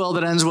 all's well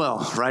that ends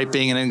well, right?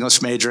 Being an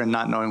English major and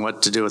not knowing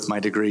what to do with my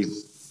degree.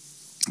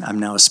 I'm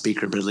now a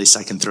speaker, but at least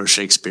I can throw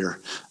Shakespeare.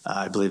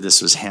 I believe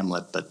this was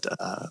Hamlet, but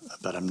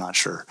I'm not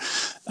sure.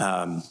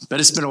 But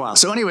it's been a while.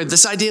 So anyway,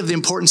 this idea of the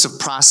importance of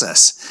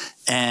process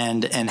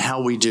and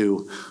how we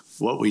do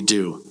what we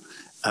do.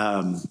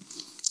 And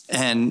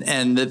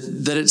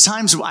that at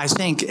times I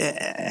think,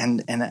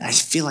 and I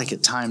feel like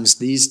at times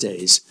these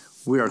days,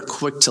 we are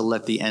quick to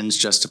let the ends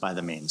justify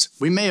the means.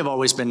 We may have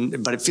always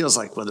been, but it feels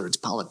like whether it's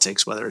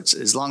politics, whether it's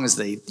as long as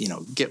they,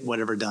 get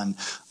whatever done,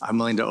 I'm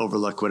willing to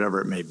overlook whatever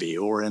it may be,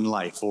 or in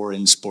life, or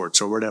in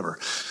sports, or whatever.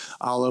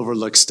 I'll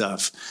overlook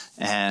stuff,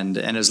 and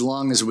as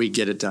long as we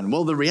get it done.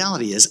 Well, the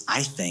reality is,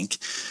 I think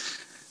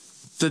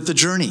that the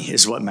journey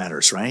is what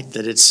matters, right?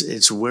 That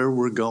it's where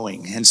we're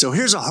going. And so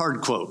here's a hard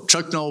quote.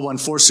 Chuck Noll won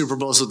 4 Super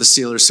Bowls with the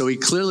Steelers, so he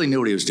clearly knew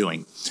what he was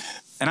doing.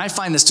 And I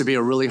find this to be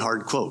a really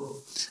hard quote.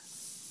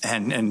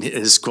 And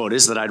his quote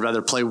is that I'd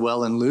rather play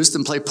well and lose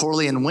than play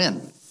poorly and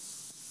win.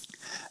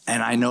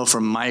 And I know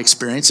from my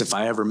experience, if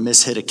I ever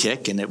mishit a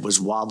kick and it was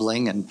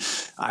wobbling and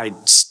I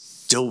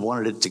still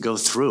wanted it to go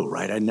through,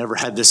 right? I never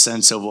had this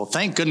sense of, well,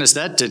 thank goodness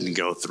that didn't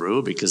go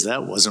through because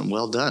that wasn't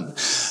well done.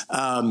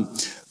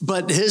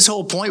 But his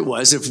whole point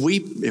was if we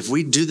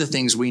do the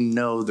things we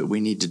know that we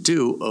need to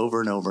do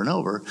over and over and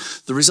over,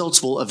 the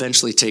results will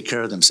eventually take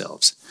care of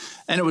themselves.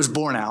 And it was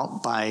borne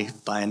out by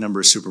a number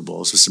of Super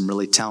Bowls with some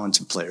really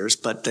talented players,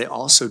 but they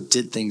also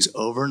did things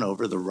over and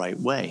over the right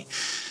way.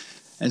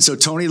 And so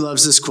Tony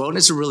loves this quote, and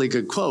it's a really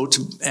good quote.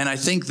 And I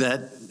think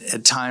that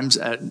at times,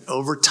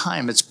 over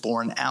time, it's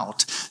borne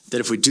out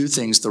that if we do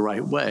things the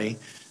right way,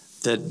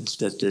 that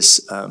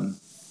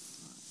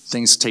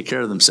things take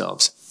care of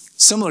themselves.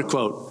 Similar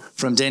quote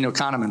from Daniel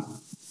Kahneman,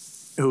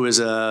 who is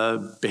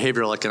a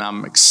behavioral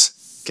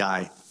economics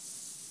guy.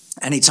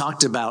 And he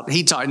talked,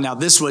 now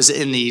this was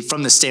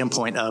from the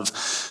standpoint of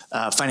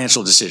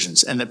financial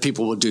decisions, and that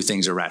people will do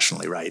things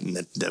irrationally, right? And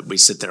that we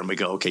sit there and we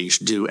go, okay, you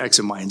should do X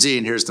and Y and Z,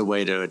 and here's the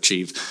way to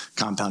achieve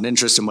compound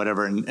interest and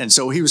whatever. And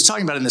so he was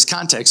talking about it in this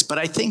context, but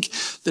I think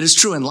that it's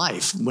true in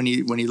life. When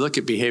you look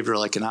at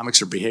behavioral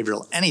economics or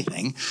behavioral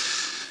anything,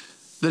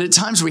 that at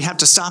times we have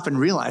to stop and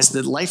realize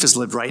that life is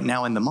lived right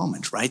now in the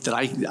moment, right? That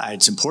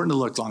it's important to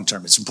look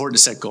long-term. It's important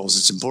to set goals.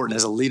 It's important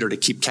as a leader to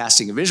keep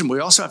casting a vision. But we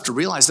also have to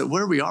realize that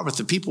where we are with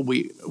the people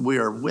we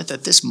are with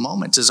at this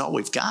moment is all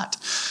we've got.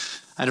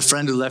 I had a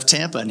friend who left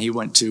Tampa, and he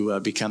went to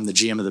become the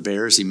GM of the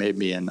Bears. He made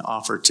me an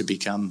offer to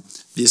become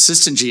the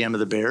assistant GM of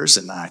the Bears,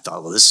 and I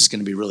thought, well, this is going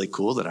to be really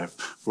cool that I've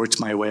worked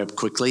my way up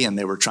quickly, and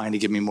they were trying to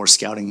give me more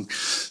scouting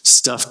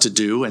stuff to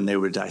do, and they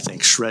would, I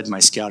think, shred my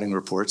scouting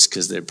reports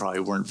because they probably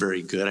weren't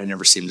very good. I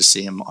never seemed to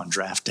see them on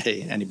draft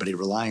day, anybody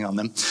relying on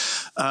them.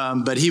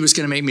 But he was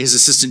going to make me his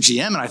assistant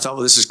GM, and I thought,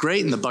 well, this is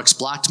great, and the Bucs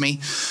blocked me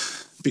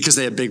because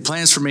they had big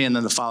plans for me, and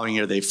then the following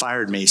year they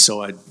fired me,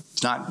 so I'm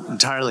not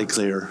entirely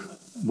clear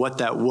what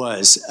that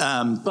was.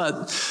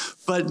 But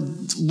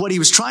what he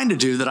was trying to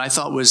do that I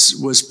thought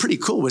was pretty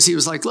cool was he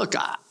was like, look,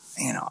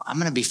 I'm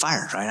going to be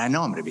fired, right? I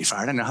know I'm going to be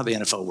fired. I know how the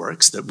NFL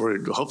works, that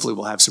hopefully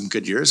we'll have some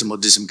good years and we'll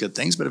do some good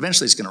things, but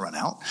eventually it's going to run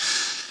out.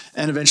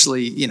 And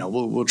eventually,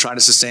 we'll try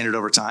to sustain it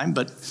over time.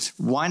 But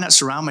why not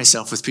surround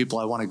myself with people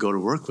I want to go to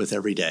work with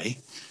every day?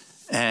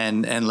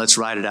 And let's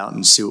ride it out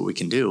and see what we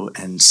can do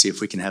and see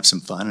if we can have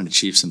some fun and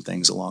achieve some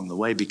things along the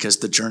way, because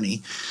the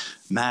journey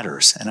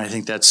matters. And I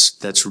think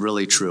that's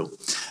really true.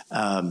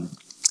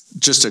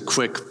 Just a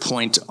quick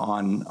point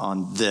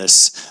on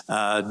this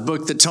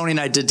book that Tony and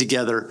I did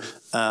together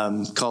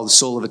called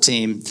Soul of a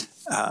Team.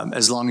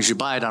 As long as you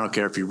buy it, I don't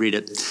care if you read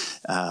it.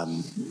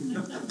 No,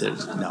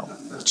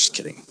 just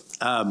kidding.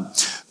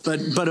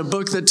 But a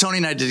book that Tony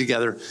and I did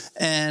together,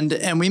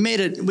 and we made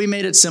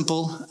it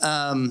simple.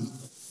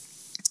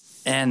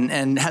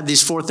 And had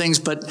these 4 things,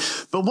 but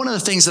one of the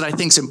things that I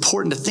think is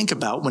important to think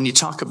about when you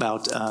talk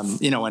about,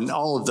 and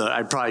all of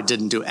I probably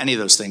didn't do any of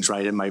those things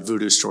right in my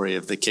voodoo story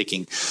of the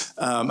kicking.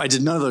 I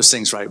did none of those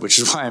things right, which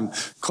is why I'm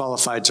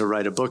qualified to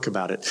write a book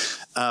about it.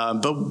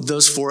 But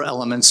those 4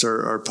 elements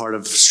are part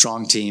of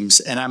strong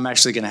teams, and I'm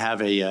actually going to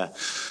have a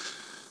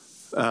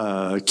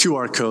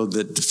QR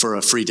code for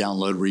a free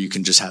download where you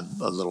can just have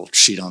a little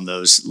sheet on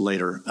those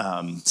later.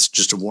 It's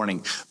just a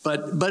warning,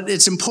 but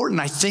it's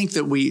important, I think,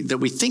 that we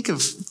think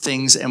of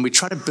things and we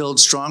try to build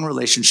strong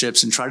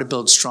relationships and try to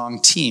build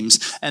strong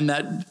teams. And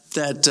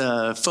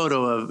that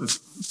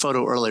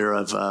photo earlier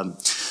of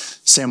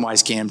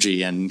Samwise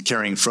Gamgee and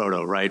carrying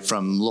Frodo, right,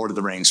 from Lord of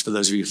the Rings. For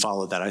those of you who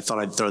followed that, I thought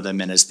I'd throw them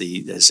in as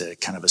a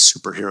kind of a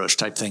superhero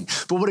type thing.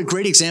 But what a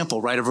great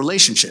example, right, of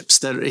relationships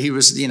that he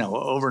was,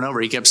 over and over,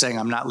 he kept saying,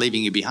 I'm not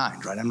leaving you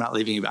behind, right? I'm not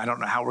leaving you. I don't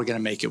know how we're going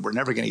to make it. We're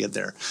never going to get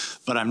there,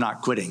 but I'm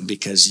not quitting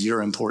because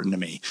you're important to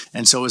me.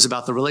 And so it was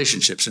about the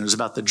relationships, and it was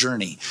about the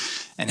journey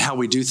and how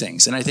we do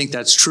things. And I think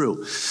that's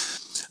true.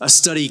 A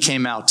study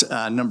came out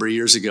a number of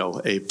years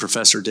ago. A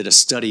professor did a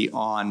study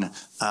on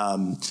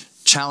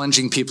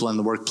challenging people in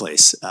the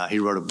workplace. He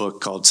wrote a book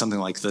called something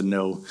like the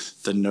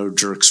no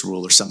jerks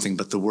rule or something,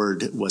 but the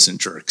word wasn't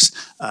jerks.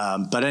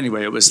 But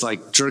anyway, it was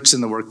like jerks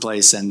in the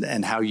workplace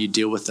and how you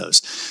deal with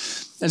those.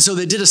 And so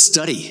they did a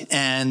study,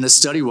 and the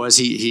study was,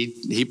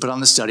 he put on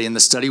the study, and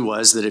the study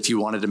was that if you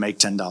wanted to make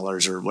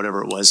 $10 or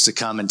whatever it was to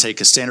come and take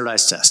a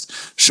standardized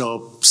test, show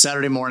up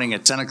Saturday morning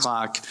at 10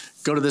 o'clock,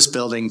 go to this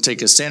building,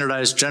 take a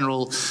standardized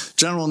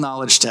general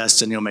knowledge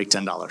test, and you'll make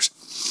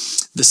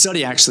 $10. The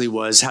study actually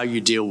was how you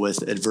deal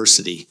with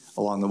adversity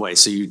along the way.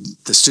 So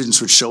the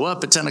students would show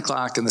up at 10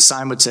 o'clock, and the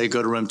sign would say,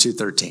 go to room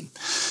 213.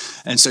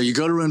 And so you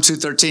go to room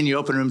 213, you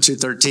open room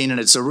 213, and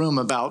it's a room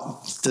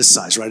about this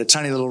size, right? A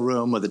tiny little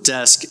room with a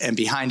desk, and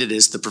behind it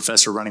is the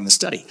professor running the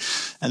study.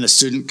 And the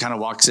student kind of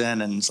walks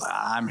in and says,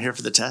 I'm here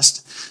for the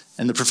test.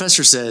 And the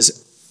professor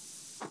says,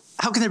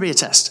 how can there be a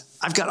test?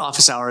 I've got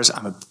office hours.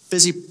 I'm a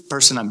busy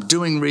person. I'm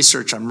doing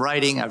research. I'm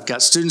writing. I've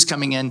got students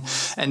coming in,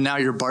 and now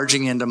you're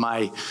barging into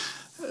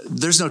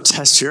there's no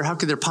test here. How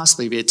could there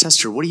possibly be a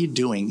test here? What are you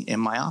doing in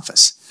my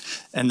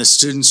office? And the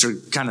students are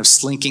kind of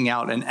slinking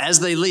out. And as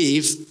they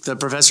leave, the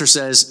professor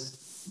says,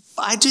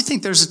 I do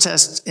think there's a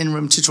test in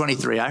room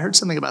 223. I heard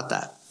something about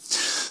that.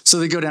 So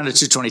they go down to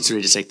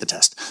 223 to take the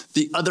test.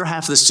 The other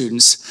half of the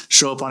students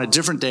show up on a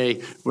different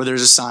day where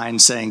there's a sign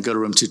saying, go to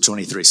room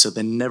 223. So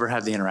they never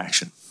have the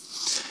interaction.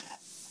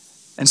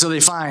 And so they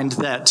find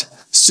that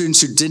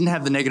students who didn't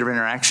have the negative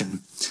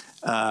interaction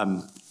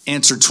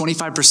answered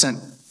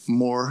 25%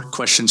 more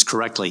questions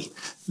correctly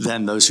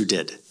than those who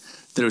did.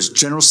 There was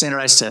general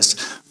standardized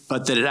tests,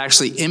 but that it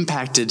actually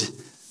impacted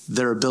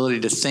their ability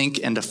to think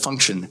and to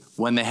function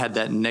when they had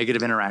that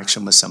negative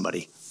interaction with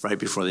somebody right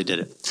before they did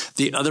it.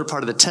 The other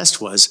part of the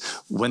test was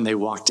when they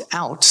walked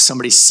out,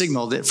 somebody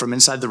signaled it from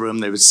inside the room.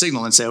 They would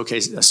signal and say, okay,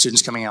 a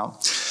student's coming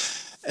out.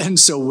 And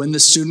so when the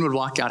student would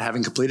walk out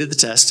having completed the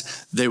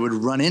test, they would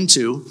run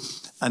into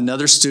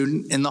another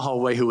student in the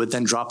hallway who would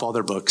then drop all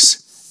their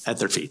books at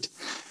their feet.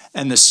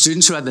 And the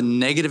students who had the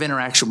negative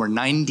interaction were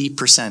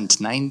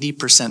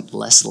 90%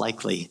 less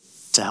likely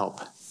to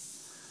help.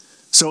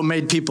 So it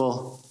made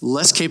people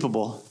less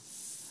capable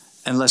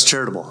and less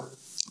charitable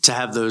to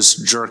have those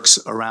jerks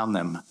around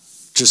them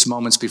just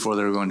moments before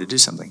they were going to do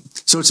something.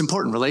 So it's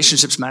important.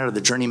 Relationships matter.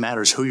 The journey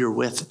matters. Who you're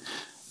with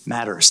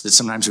matters. That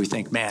sometimes we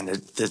think, man,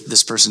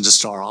 this person's a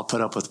star. I'll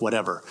put up with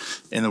whatever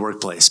in the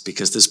workplace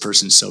because this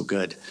person's so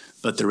good.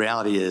 But the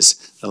reality is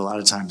that a lot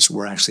of times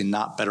we're actually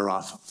not better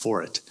off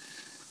for it.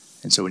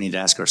 And so we need to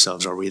ask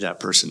ourselves, are we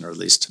that person? Or at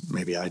least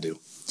maybe I do.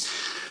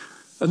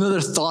 Another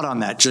thought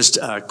on that, just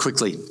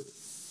quickly.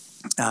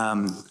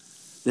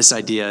 This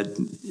idea,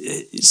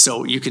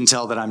 so you can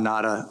tell that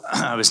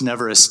I was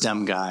never a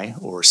STEM guy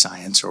or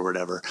science or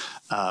whatever.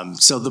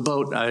 So the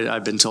boat,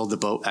 I've been told the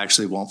boat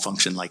actually won't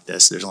function like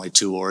this. There's only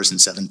 2 oars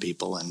and 7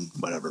 people and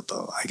whatever,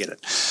 but I get it.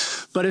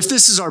 But if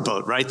this is our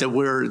boat, right,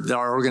 that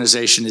our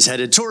organization is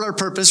headed toward our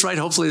purpose, right,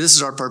 hopefully this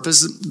is our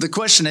purpose. The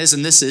question is,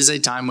 and this is a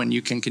time when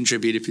you can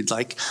contribute if you'd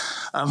like,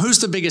 who's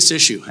the biggest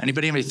issue?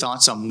 Anybody have any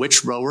thoughts on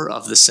which rower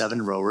of the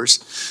 7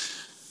 rowers,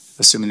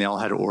 assuming they all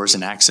had oars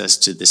and access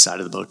to this side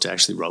of the boat to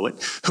actually row it,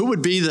 who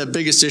would be the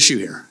biggest issue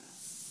here?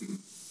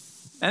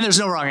 And there's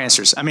no wrong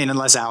answers. I mean,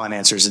 unless Alan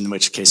answers, in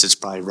which case it's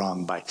probably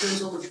wrong by...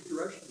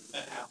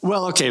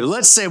 Well, okay,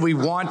 let's say we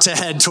want to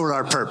head toward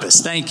our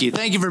purpose. Thank you.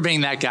 Thank you for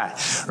being that guy.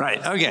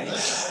 Right, okay.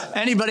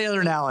 Anybody other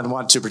than Alan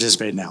want to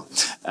participate now?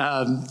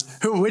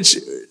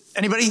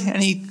 Anybody?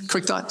 Any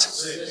quick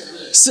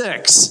thoughts?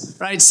 6,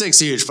 right?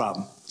 6, a huge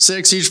problem.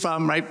 6, huge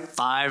problem, right?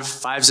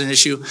 5's an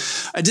issue.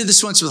 I did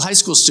this once with high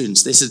school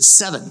students. They said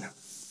 7.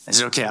 I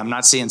said, okay, I'm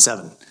not seeing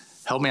 7.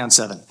 Help me on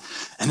 7.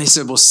 And they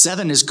said, well,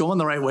 7 is going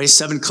the right way.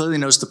 7 clearly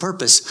knows the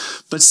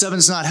purpose, but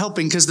 7's not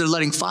helping because they're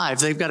letting 5.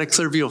 They've got a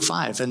clear view of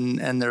 5,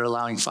 and they're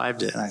allowing 5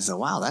 to. And I thought,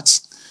 wow,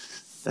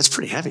 that's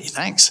pretty heavy.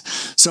 Thanks.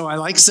 So I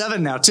like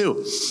 7 now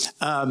too.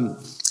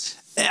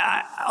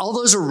 All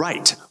those are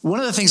right. One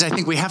of the things I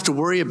think we have to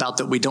worry about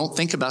that we don't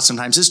think about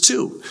sometimes is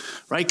 2,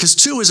 right? Because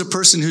 2 is a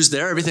person who's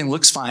there, everything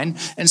looks fine,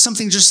 and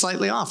something just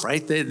slightly off,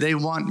 right? Maybe they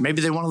want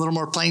a little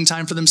more playing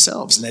time for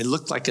themselves, and they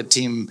look like a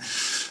team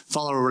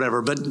follower or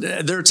whatever.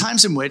 But there are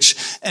times in which,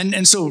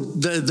 and so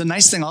the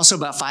nice thing also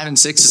about 5 and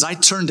 6 is I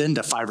turned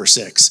into 5 or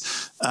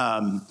 6.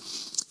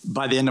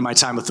 By the end of my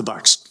time with the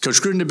Bucs.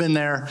 Coach Gruden had been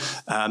there.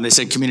 They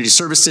said community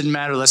service didn't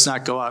matter. Let's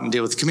not go out and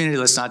deal with the community.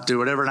 Let's not do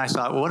whatever. And I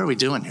thought, well, what are we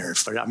doing here?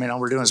 I mean, all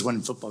we're doing is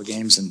winning football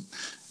games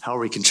how are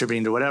we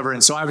contributing to whatever?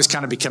 And so I was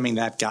kind of becoming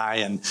that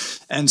guy.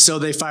 And so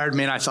they fired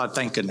me, and I thought,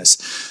 thank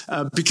goodness.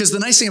 Because the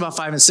nice thing about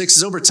 5 and 6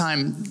 is over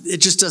time, it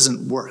just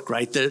doesn't work,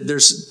 right?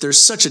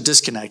 There's such a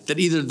disconnect that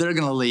either they're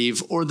going to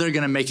leave or they're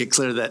going to make it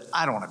clear that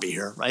I don't want to be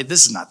here, right?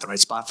 This is not the right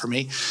spot for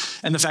me.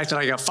 And the fact that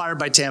I got fired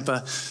by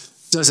Tampa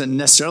doesn't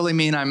necessarily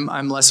mean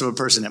I'm less of a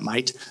person. It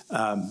might.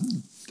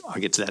 I'll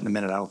get to that in a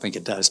minute. I don't think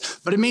it does.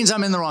 But it means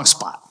I'm in the wrong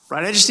spot,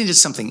 right? I just needed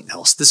something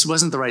else. This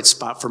wasn't the right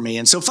spot for me.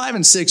 And so 5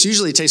 and 6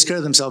 usually takes care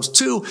of themselves.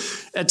 2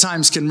 at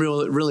times can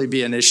really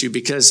be an issue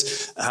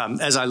because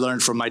as I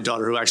learned from my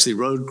daughter who actually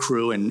rode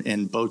crew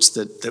in boats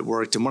that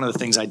worked. And one of the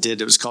things I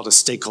did, it was called a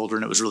stakeholder,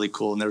 and it was really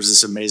cool. And there was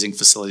this amazing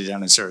facility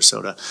down in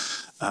Sarasota.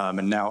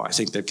 And now I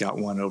think they've got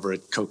one over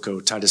at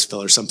Cocoa,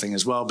 Titusville or something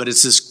as well. But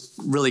it's this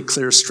really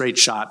clear, straight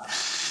shot.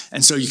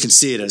 And so you can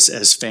see it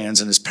as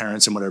fans and as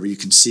parents and whatever. You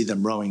can see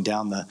them rowing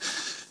down the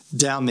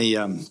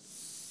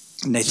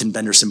Nathan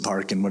Benderson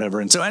Park and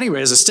whatever. And so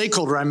anyway, as a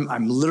stakeholder,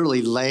 I'm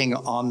literally laying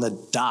on the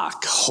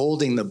dock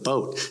holding the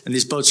boat. And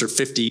these boats are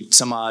 50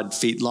 some odd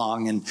feet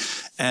long.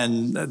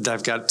 And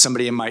I've got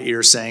somebody in my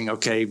ear saying,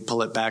 okay,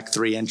 pull it back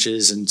 3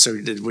 inches. And so,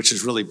 which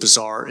is really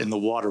bizarre in the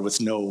water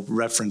with no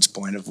reference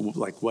point of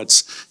like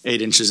what's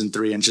 8 inches and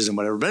 3 inches and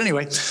whatever. But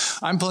anyway,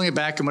 I'm pulling it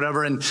back and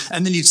whatever. And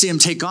then you'd see them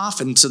take off.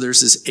 And so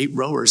there's this 8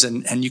 rowers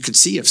and you could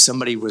see if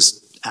somebody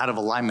was out of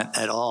alignment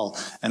at all,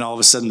 and all of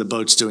a sudden the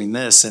boat's doing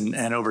this, and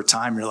over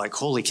time you're like,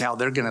 holy cow,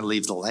 they're going to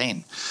leave the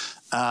lane.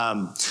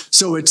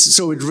 So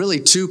it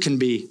really too can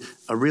be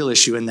a real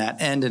issue in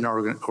that and in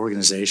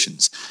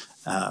organizations.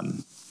 All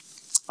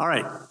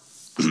right.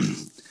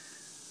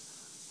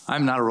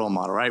 I'm not a role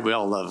model, right?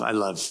 I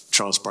love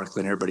Charles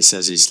Barkley, and everybody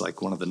says he's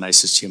like one of the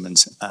nicest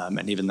humans.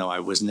 And even though I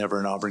was never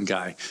an Auburn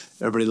guy,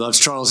 everybody loves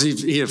Charles.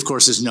 He of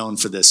course is known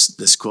for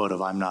this quote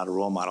of "I'm not a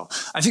role model."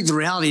 I think the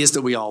reality is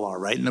that we all are,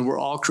 right? And that we're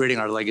all creating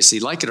our legacy,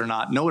 like it or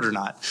not, know it or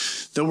not.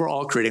 That we're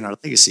all creating our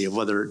legacy of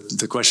whether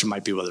the question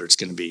might be whether it's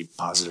going to be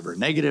positive or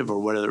negative or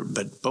whatever.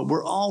 But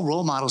we're all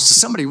role models to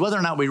somebody, whether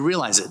or not we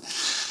realize it.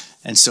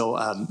 And so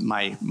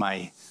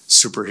my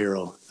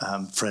superhero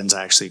friends,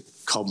 I actually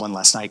called one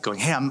last night going,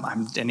 hey,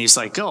 and he's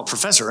like, oh,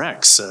 Professor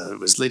X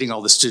was leading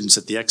all the students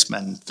at the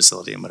X-Men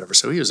facility and whatever.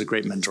 So he was a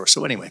great mentor.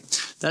 So anyway,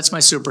 that's my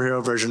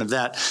superhero version of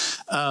that.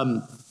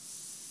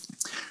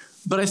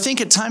 But I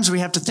think at times we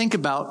have to think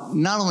about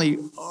not only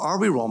are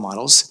we role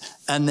models,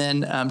 and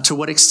then to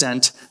what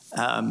extent,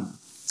 how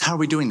are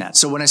we doing that?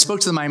 So when I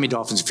spoke to the Miami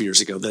Dolphins a few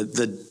years ago,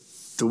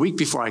 the week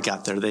before I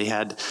got there, they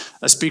had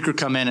a speaker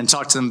come in and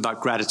talk to them about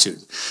gratitude,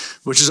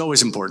 which is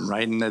always important,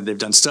 right? And they've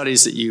done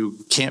studies that you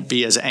can't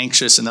be as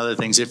anxious and other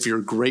things if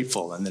you're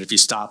grateful, and that if you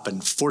stop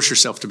and force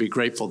yourself to be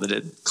grateful, that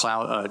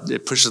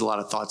it pushes a lot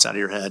of thoughts out of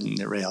your head and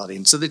reality.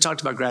 And so they talked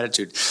about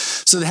gratitude.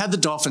 So they had the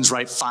Dolphins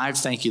write 5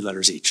 thank you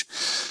letters each.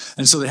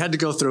 And so they had to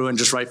go through and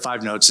just write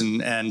 5 notes.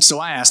 And so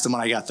I asked them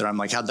when I got there, I'm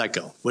like, how'd that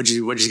go? What'd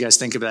you guys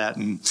think of that?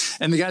 And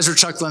the guys were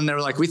chuckling. They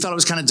were like, we thought it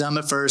was kind of dumb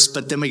at first,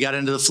 but then we got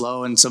into the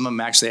flow, and some of them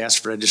actually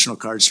asked for additional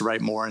cards to write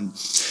more. And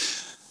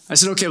I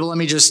said, okay, well, let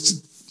me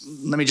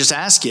just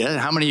ask you,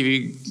 how many of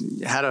you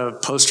had a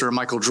poster of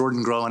Michael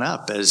Jordan growing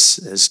up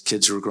as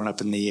kids who were growing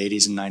up in the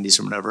 80s and 90s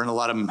or whatever? And a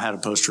lot of them had a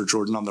poster of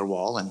Jordan on their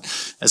wall, and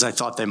as I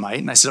thought they might.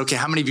 And I said, okay,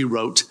 how many of you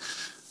wrote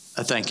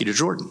a thank you to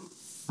Jordan?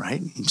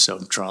 Right? And so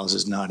Charles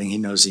is nodding. He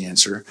knows the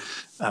answer.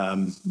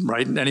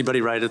 Right?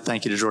 Anybody write a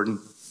thank you to Jordan?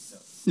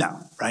 No,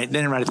 right? They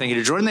didn't write a thank you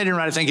to Jordan. They didn't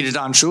write a thank you to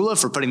Don Shula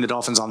for putting the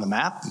Dolphins on the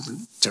map.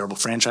 Terrible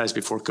franchise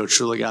before Coach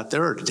Shula got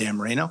there, or to Dan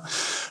Marino,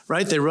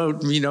 right? They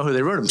wrote, you know who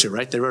they wrote them to,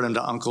 right? They wrote them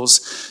to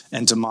uncles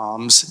and to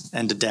moms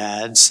and to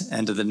dads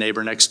and to the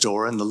neighbor next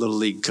door and the little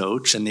league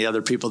coach and the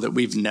other people that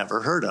we've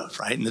never heard of,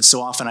 right? And so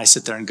often I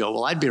sit there and go,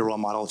 well, I'd be a role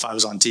model if I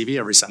was on TV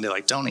every Sunday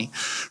like Tony,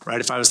 right?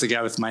 If I was the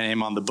guy with my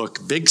name on the book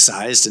big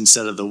sized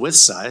instead of the with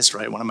sized,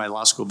 right? One of my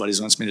law school buddies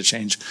wants me to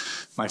change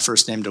my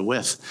first name to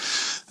with.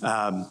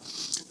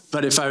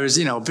 But if I was,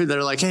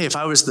 they're like, hey, if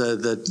I was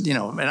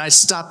and I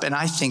stop and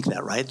I think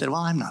that, right, that,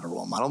 well, I'm not a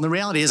role model. And the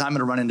reality is I'm going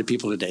to run into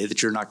people today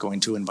that you're not going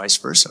to, and vice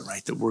versa,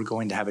 right, that we're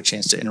going to have a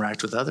chance to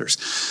interact with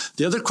others.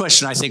 The other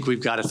question I think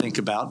we've got to think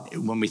about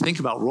when we think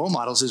about role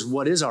models is,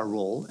 what is our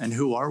role and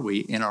who are we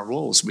in our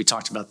roles? We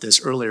talked about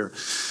this earlier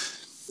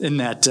in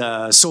that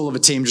Soul of a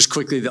Team. Just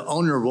quickly, the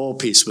owner role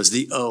piece was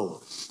the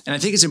O. And I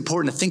think it's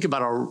important to think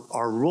about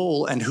our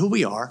role and who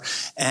we are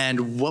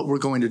and what we're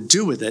going to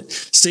do with it.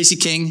 Stacey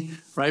King,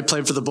 right,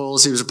 played for the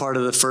Bulls. He was a part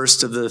of the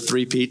first of the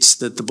 3-peats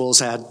that the Bulls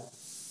had.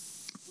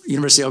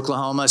 University of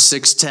Oklahoma,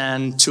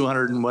 6'10",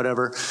 200 and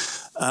whatever,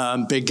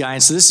 big guy.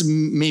 And so this is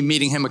me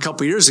meeting him a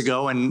couple years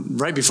ago. And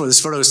right before this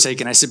photo was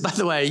taken, I said, by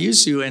the way, I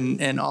use you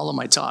in all of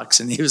my talks.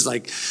 And he was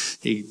like,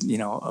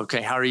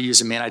 okay, how are you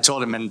using me? And I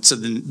told him. And so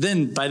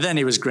then by then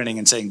he was grinning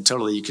and saying,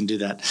 totally, you can do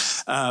that.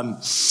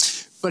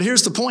 But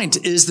here's the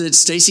point, is that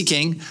Stacey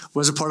King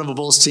was a part of a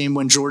Bulls team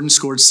when Jordan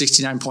scored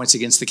 69 points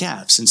against the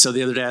Cavs. And so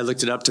the other day I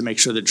looked it up to make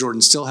sure that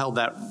Jordan still held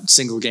that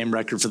single game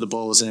record for the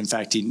Bulls. And in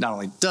fact, he not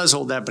only does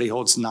hold that, but he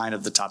holds 9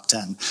 of the top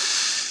 10.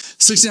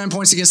 69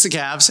 points against the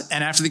Cavs.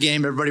 And after the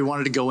game, everybody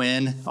wanted to go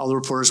in. All the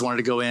reporters wanted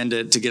to go in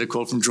to get a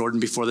quote from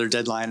Jordan before their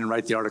deadline and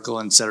write the article,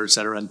 and et cetera, et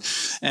cetera.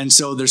 And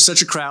so there's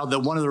such a crowd that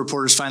one of the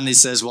reporters finally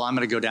says, well, I'm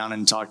going to go down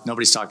and talk.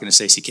 Nobody's talking to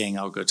Stacey King.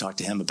 I'll go talk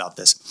to him about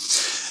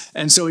this.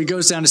 And so he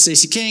goes down to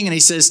Stacey King and he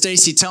says,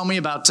 Stacey, tell me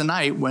about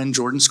tonight when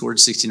Jordan scored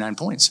 69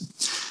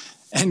 points.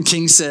 And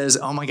King says,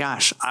 oh my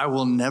gosh, I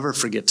will never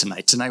forget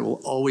tonight. Tonight will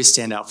always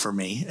stand out for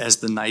me as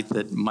the night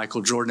that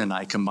Michael Jordan and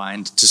I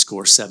combined to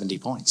score 70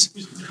 points.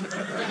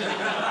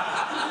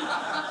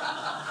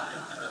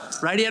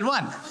 Right? He had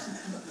one.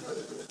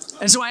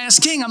 And so I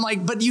asked King, I'm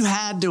like, but you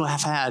had to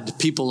have had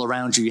people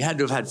around you. You had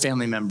to have had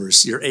family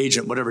members, your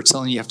agent, whatever,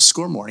 telling you have to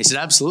score more. And he said,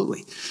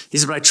 absolutely. He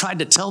said, but I tried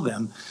to tell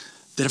them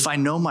that if I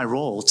know my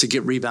role to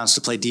get rebounds,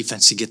 to play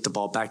defense, to get the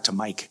ball back to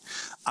Mike,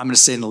 I'm going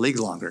to stay in the league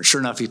longer. Sure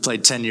enough, he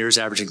played 10 years,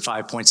 averaging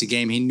 5 points a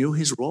game. He knew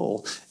his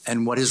role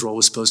and what his role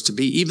was supposed to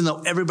be. Even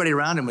though everybody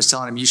around him was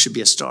telling him, you should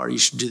be a star, you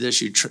should do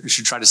this, you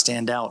should try to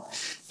stand out.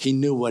 He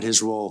knew what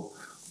his role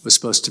was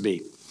supposed to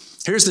be.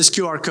 Here's this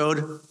QR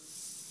code.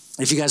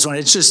 If you guys want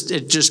it,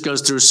 it just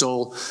goes through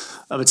soul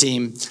of a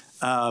team.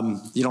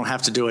 You don't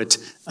have to do it,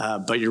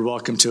 but you're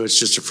welcome to. It's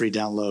just a free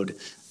download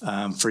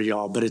for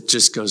y'all. But it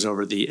just goes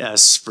over the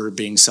S for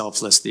being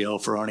selfless, the O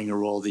for owning a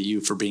role, the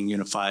U for being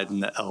unified,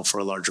 and the L for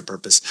a larger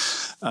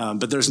purpose.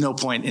 But there's no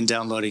point in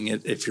downloading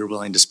it if you're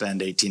willing to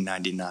spend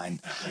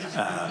 $18.99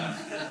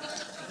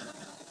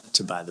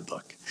 to buy the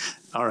book.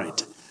 All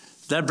right.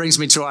 That brings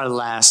me to our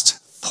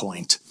last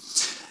point.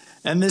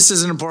 And this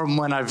is an important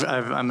one.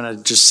 I'm going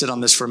to just sit on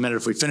this for a minute.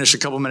 If we finish a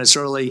couple minutes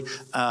early,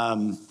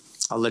 I'll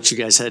let you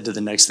guys head to the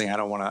next thing. I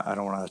don't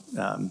want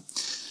to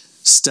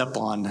step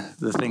on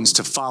the things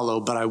to follow,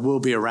 but I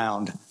will be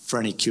around for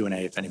any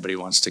Q&A if anybody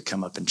wants to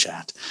come up and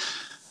chat.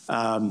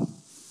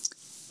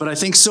 But I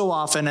think so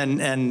often,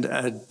 and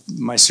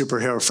my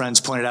superhero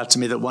friends pointed out to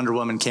me that Wonder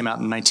Woman came out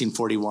in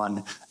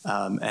 1941,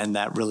 and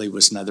that really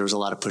was there was a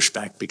lot of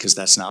pushback because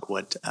that's not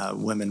what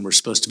women were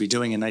supposed to be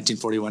doing in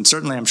 1941.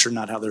 Certainly, I'm sure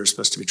not how they were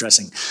supposed to be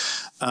dressing.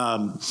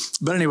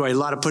 But anyway, a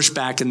lot of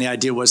pushback, and the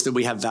idea was that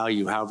we have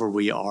value however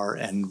we are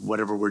and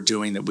whatever we're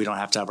doing, that we don't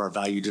have to have our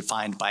value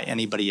defined by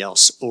anybody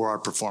else or our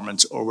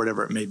performance or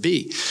whatever it may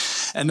be,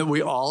 and that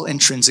we all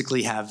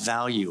intrinsically have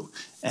value.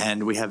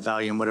 And we have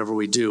value in whatever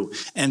we do.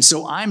 And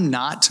so I'm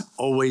not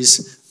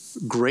always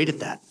great at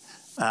that,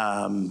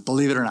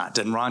 believe it or not.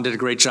 And Ron did a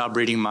great job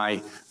reading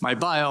my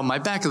bio. My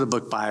back of the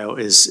book bio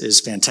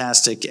is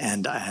fantastic,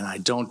 and I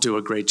don't do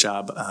a great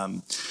job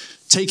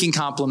taking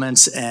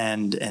compliments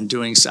and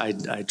doing.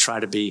 I try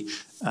to be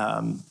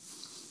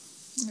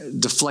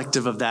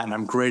deflective of that, and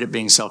I'm great at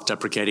being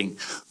self-deprecating.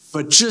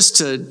 But just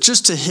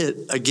to hit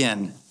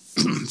again,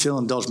 if you'll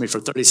indulge me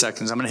for 30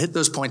 seconds, I'm going to hit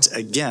those points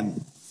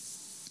again.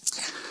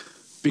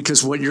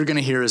 Because what you're going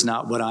to hear is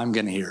not what I'm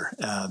going to hear.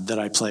 That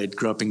I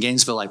grew up in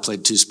Gainesville. I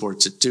played 2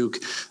 sports at Duke,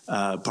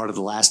 part of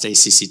the last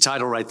ACC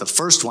title, right? The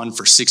first one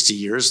for 60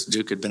 years.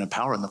 Duke had been a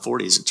power in the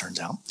 40s, it turns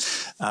out.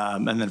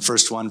 And then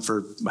first one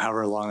for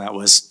however long that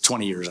was,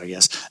 20 years, I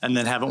guess. And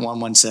then haven't won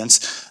one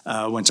since.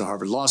 Went to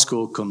Harvard Law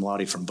School, cum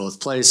laude from both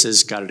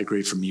places, got a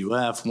degree from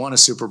UF, won a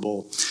Super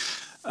Bowl.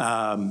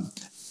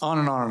 On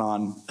and on and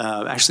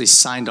on. Actually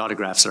signed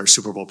autographs at our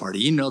Super Bowl party.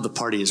 You know the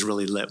party is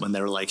really lit when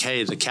they were like,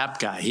 hey, the cap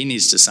guy, he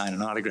needs to sign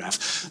an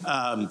autograph.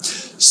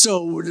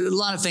 So a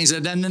lot of things.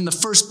 And then the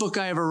first book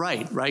I ever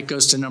write, right,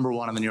 goes to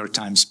 #1 on the New York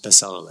Times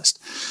bestseller list.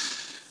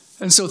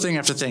 And so thing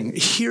after thing.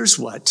 Here's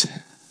what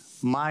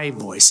my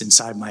voice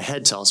inside my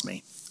head tells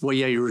me. Well,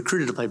 yeah, you're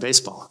recruited to play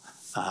baseball.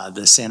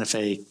 The Santa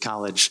Fe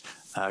College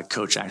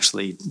coach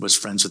actually was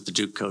friends with the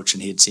Duke coach,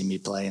 and he had seen me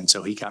play, and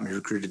so he got me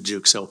recruited to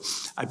Duke. So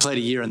I played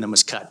a year and then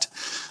was cut.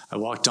 I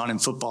walked on in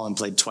football and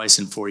played twice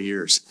in 4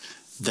 years.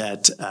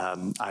 That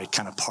I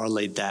kind of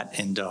parlayed that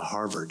into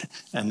Harvard.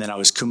 And then I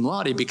was cum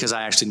laude because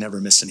I actually never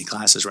missed any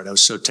classes, right? I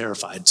was so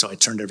terrified, so I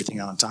turned everything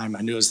on time.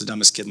 I knew I was the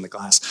dumbest kid in the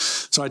class.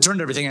 So I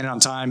turned everything in on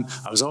time.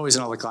 I was always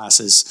in all the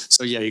classes.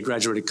 So yeah, you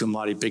graduated cum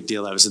laude, big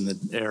deal. I was in the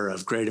era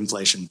of grade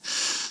inflation.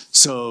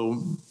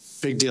 So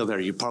big deal there.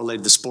 You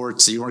parlayed the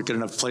sports. You weren't good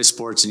enough to play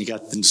sports, and you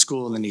got into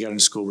school, and then you got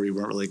into school where you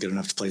weren't really good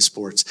enough to play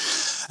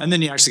sports. And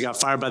then you actually got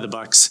fired by the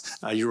Bucs.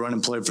 You were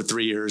unemployed for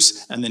 3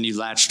 years, and then you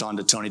latched on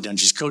to Tony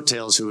Dungy's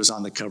coattails, who was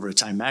on the cover of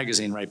Time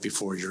magazine right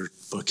before your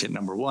book hit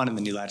 #1, and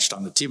then you latched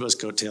on to Tebow's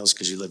coattails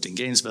because you lived in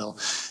Gainesville,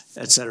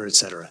 et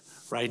cetera,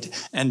 right?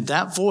 And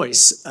that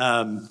voice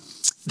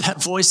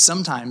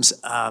sometimes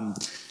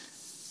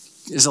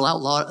is a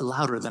lot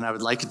louder than I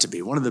would like it to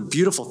be. One of the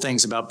beautiful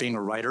things about being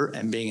a writer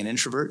and being an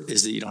introvert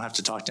is that you don't have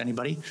to talk to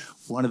anybody.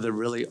 One of the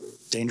really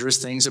dangerous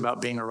things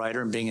about being a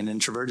writer and being an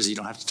introvert is you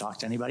don't have to talk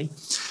to anybody.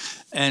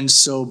 And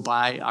so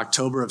by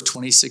October of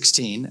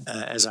 2016,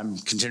 as I'm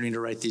continuing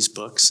to write these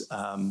books,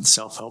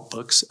 self-help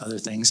books, other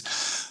things,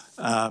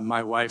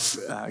 my wife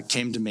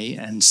came to me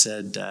and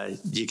said,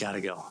 you got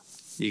to go.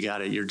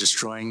 You're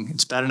destroying,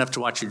 it's bad enough to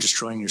watch you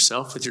destroying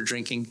yourself with your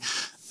drinking,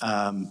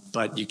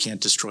 but you can't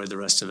destroy the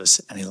rest of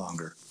us any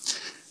longer.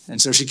 And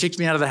so she kicked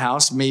me out of the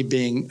house. Me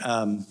being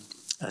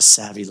a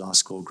savvy law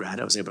school grad,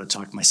 I was able to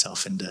talk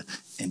myself into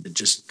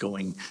just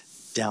going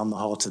down the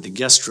hall to the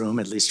guest room,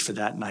 at least for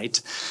that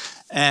night.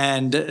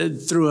 And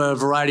through a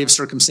variety of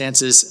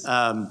circumstances,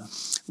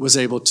 was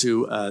able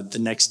to the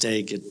next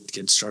day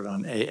get started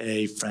on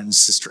AA. Friends,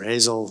 Sister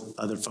Hazel,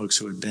 other folks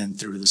who had been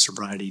through the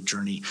sobriety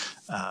journey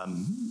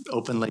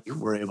openly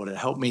were able to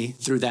help me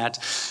through that.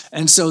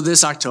 And so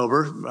this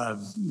October,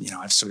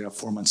 I've still got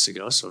 4 months to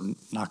go, so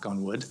knock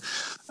on wood.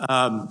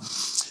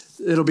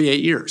 It'll be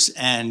 8 years,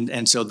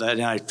 and so that,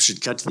 and I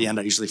should cut to the end.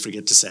 I usually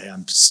forget to say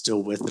I'm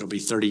still with. It'll be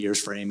 30 years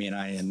for Amy and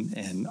I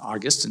in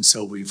August, and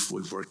so we've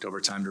worked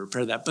overtime to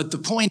repair that. But the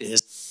point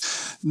is,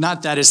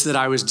 not that, it's that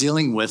I was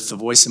dealing with the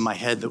voice in my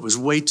head that was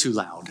way too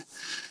loud,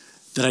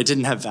 that I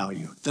didn't have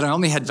value, that I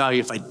only had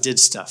value if I did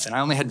stuff, and I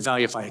only had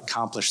value if I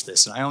accomplished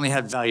this, and I only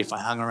had value if I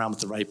hung around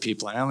with the right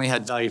people, and I only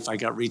had value if I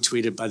got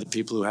retweeted by the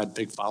people who had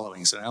big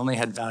followings, and I only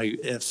had value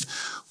if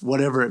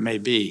whatever it may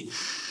be.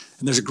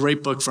 And there's a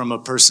great book from a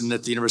person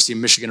at the University of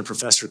Michigan, a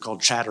professor,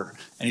 called Chatter.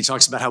 And he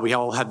talks about how we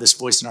all have this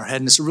voice in our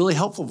head, and it's a really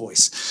helpful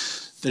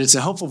voice. That it's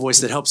a helpful voice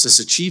that helps us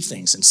achieve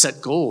things and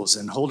set goals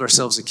and hold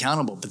ourselves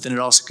accountable. But then it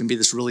also can be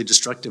this really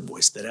destructive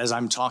voice that as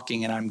I'm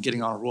talking and I'm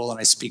getting on a roll and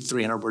I speak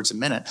 300 words a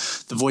minute,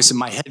 the voice in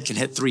my head can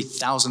hit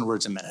 3,000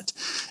 words a minute.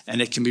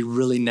 And it can be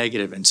really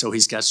negative. And so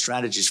he's got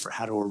strategies for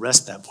how to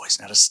arrest that voice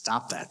and how to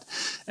stop that.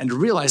 And to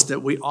realize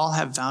that we all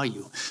have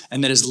value.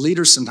 And that as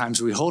leaders,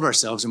 sometimes we hold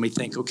ourselves and we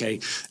think, okay,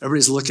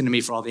 everybody's looking to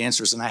me for all the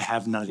answers and I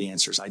have none of the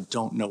answers. I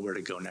don't know where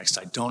to go next.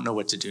 I don't know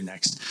what to do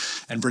next.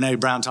 And Brene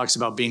Brown talks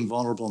about being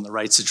vulnerable in the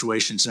right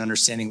situation and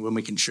understanding when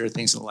we can share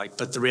things and the like.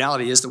 But the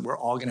reality is that we're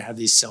all going to have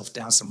these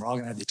self-doubts and we're all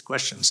going to have these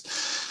questions.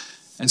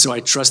 And so I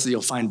trust that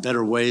you'll find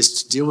better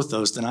ways to deal with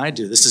those than I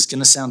do. This is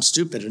going to sound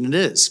stupid, and it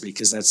is,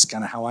 because that's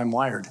kind of how I'm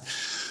wired.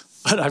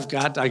 But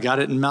I got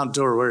it in Mount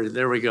Dora,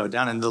 there we go,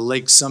 down in the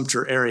Lake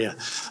Sumter area.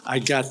 I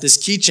got this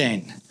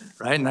keychain,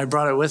 right? And I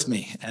brought it with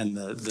me. And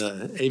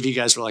the AV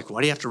guys were like,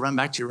 why do you have to run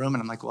back to your room?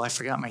 And I'm like, well, I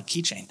forgot my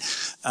keychain.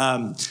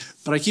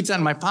 But I keep that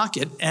in my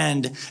pocket.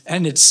 And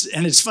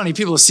it's funny,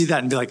 people will see that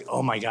and be like,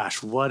 oh my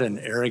gosh, what an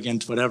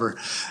arrogant whatever.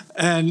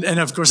 And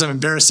of course, I'm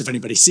embarrassed if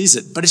anybody sees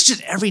it. But it's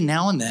just every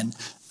now and then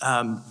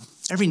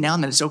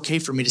it's okay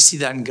for me to see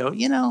that and go,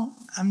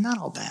 I'm not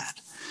all bad.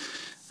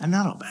 I'm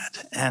not all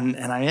bad. And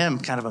I am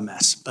kind of a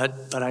mess.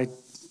 But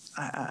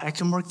I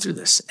can work through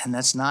this. And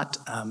that's not,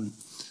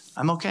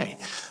 I'm okay.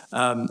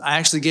 I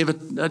actually gave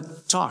a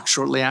talk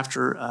shortly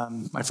after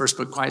my first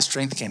book, Quiet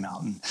Strength, came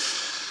out.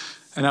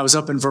 And I was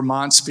up in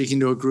Vermont speaking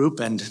to a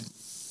group, and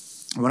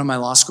one of my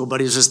law school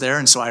buddies was there.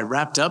 And so I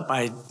wrapped up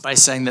by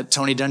saying that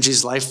Tony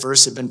Dungy's life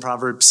verse had been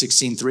Proverbs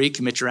 16:3,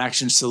 commit your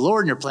actions to the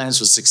Lord and your plans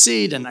will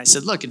succeed. And I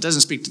said, look, it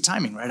doesn't speak to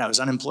timing, right? I was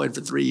unemployed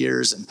for 3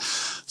 years and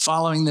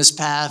following this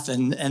path.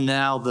 And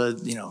now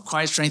the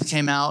Quiet Strength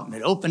came out, and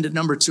it opened at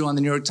number 2 on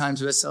the New York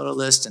Times bestseller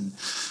list. And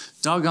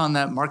doggone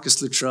that Marcus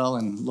Luttrell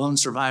and Lone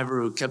Survivor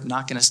who kept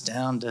knocking us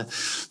down.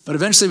 But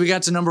eventually we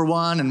got to number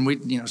 1,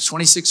 and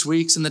 26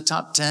 weeks in the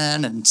top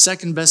 10, and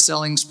second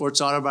best-selling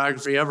sports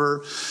autobiography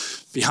ever,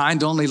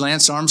 behind only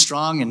Lance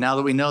Armstrong. And now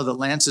that we know that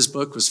Lance's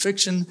book was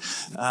fiction,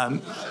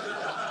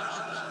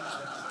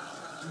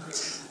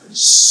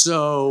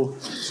 So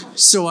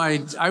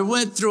I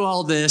went through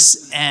all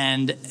this,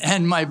 and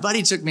my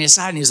buddy took me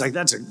aside, and he was like,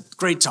 that's a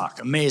great talk,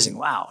 amazing,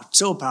 wow,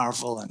 so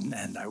powerful,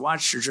 and I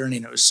watched your journey,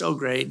 and it was so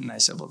great. And I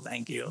said, well,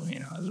 thank you,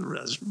 it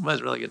was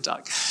a really good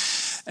talk.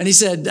 And he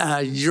said,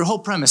 your whole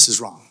premise is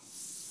wrong.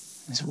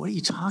 I said, what are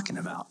you talking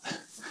about?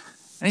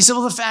 And he said,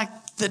 well, the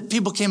fact that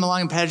people came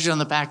along and patted you on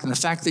the back, and the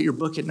fact that your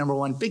book hit number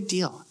 1, big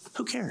deal,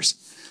 who cares?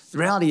 The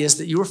reality is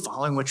that you were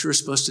following what you were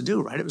supposed to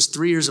do, right? It was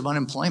 3 years of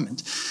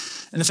unemployment.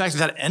 And the fact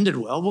that ended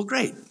well,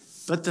 great.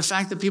 But the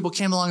fact that people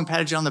came along and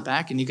patted you on the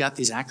back and you got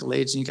these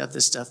accolades and you got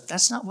this stuff,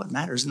 that's not what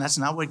matters, and that's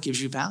not what gives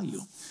you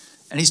value.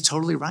 And he's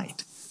totally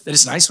right. That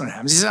it's nice when it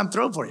happens. He said, I'm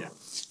thrilled for you.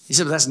 He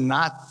said, but that's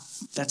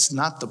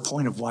not the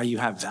point of why you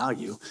have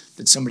value,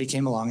 that somebody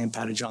came along and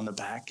patted you on the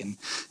back and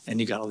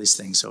you got all these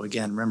things. So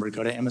again, remember to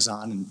go to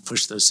Amazon and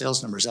push those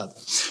sales numbers up.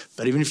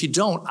 But even if you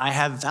don't, I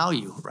have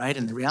value, right?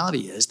 And the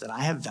reality is that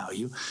I have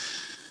value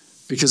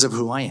because of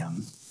who I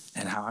am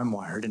and how I'm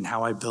wired and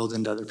how I build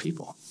into other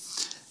people.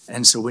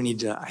 And so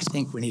I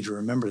think we need to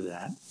remember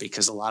that,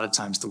 because a lot of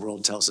times the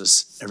world tells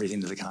us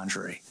everything to the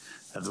contrary,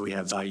 of that we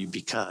have value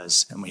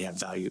because, and we have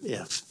value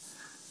if.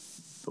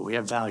 But we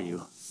have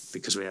value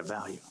because we have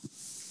value.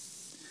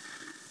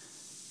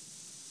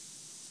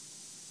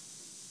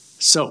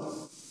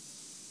 So,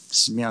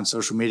 this is me on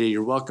social media.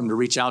 You're welcome to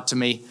reach out to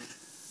me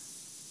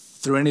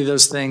through any of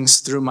those things,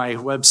 through my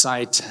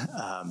website.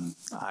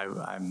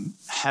 I'm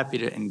happy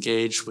to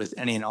engage with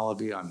any and all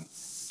of you. I'm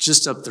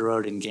just up the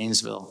road in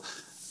Gainesville,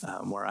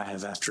 where I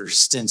have, after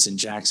stints in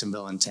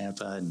Jacksonville and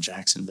Tampa and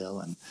Jacksonville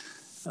and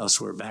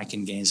elsewhere, back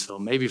in Gainesville,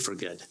 maybe for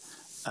good.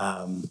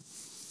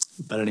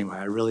 But anyway,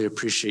 I really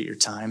appreciate your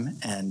time,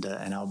 and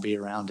I'll be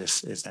around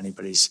if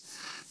anybody's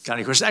got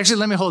any questions.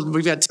 Actually,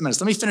 we've got 10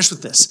 minutes. Let me finish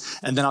with this,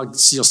 and then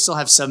you'll still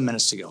have 7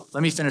 minutes to go.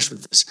 Let me finish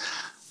with this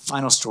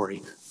final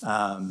story,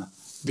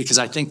 because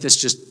I think this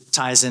just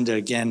ties into,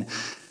 again,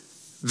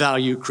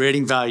 value,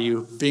 creating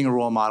value, being a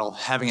role model,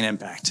 having an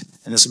impact.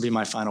 And this will be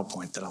my final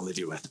point that I'll leave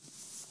you with.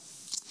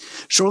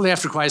 Shortly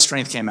after Quiet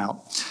Strength came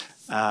out,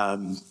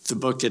 the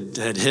book had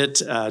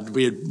hit.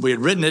 We had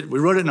written it. We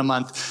wrote it in a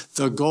month.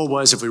 The goal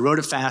was if we wrote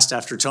it fast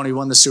after Tony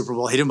won the Super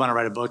Bowl, he didn't want to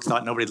write a book,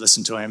 thought nobody'd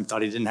listen to him,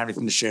 thought he didn't have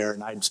anything to share.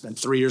 And I'd spent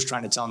 3 years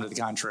trying to tell him to the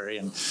contrary.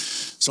 And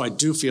so I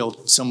do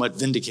feel somewhat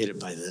vindicated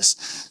by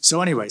this.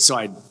 So anyway,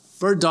 I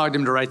bird-dogged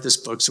him to write this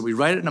book. So we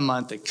write it in a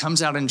month. It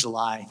comes out in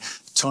July.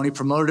 Tony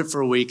promoted it for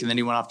a week, and then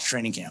he went off to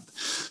training camp.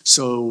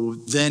 So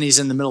then he's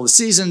in the middle of the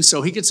season,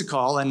 so he gets a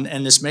call,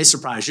 and this may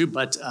surprise you,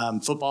 but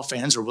football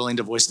fans are willing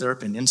to voice their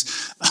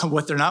opinions.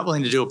 What they're not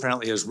willing to do,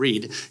 apparently, is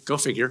read. Go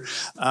figure.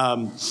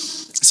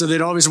 So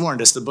they'd always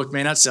warned us the book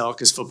may not sell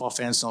because football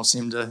fans don't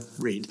seem to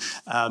read.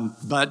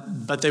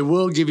 But they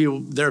will give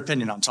you their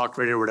opinion on talk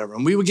radio or whatever.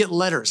 And we would get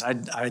letters.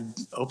 I'd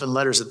open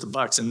letters at the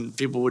Bucs, and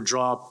people would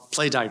draw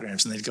play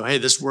diagrams, and they'd go, hey,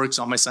 this works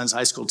on my son's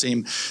high school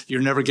team.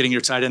 You're never getting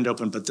your tight end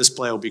open, but this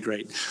play will be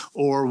great.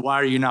 Or why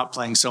are you not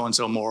playing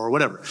so-and-so more, or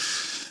whatever.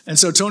 And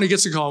so Tony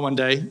gets a call one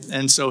day,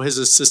 and so his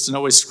assistant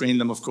always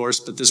screened them, of course,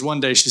 but this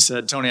one day she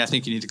said, Tony, I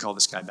think you need to call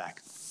this guy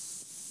back.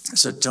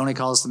 So Tony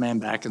calls the man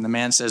back, and the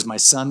man says, my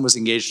son was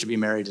engaged to be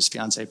married. His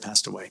fiancée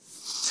passed away.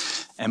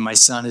 And my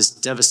son is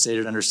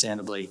devastated,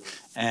 understandably,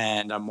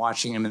 and I'm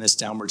watching him in this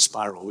downward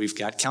spiral. We've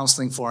got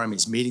counseling for him.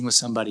 He's meeting with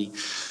somebody.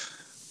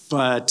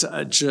 But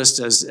just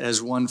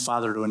as one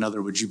father to another,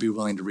 would you be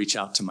willing to reach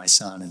out to my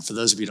son? And for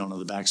those of you who don't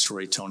know the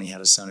backstory, Tony had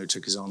a son who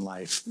took his own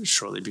life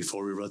shortly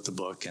before we wrote the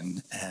book.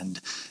 And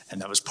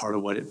that was part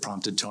of what it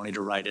prompted Tony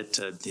to write it.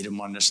 He didn't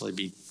want to necessarily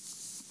be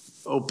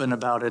open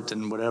about it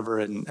and whatever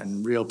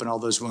and reopen all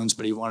those wounds,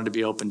 but he wanted to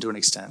be open to an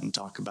extent and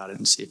talk about it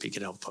and see if he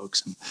could help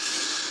folks. And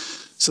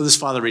so this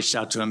father reached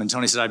out to him, and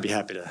Tony said, I'd be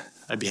happy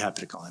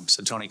to call him.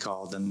 So Tony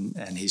called,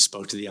 and he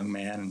spoke to the young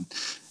man,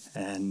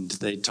 and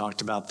they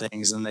talked about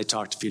things, and they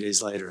talked a few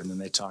days later, and then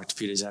they talked a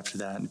few days after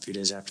that, and a few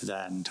days after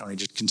that, and Tony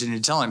just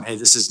continued to tell him, hey,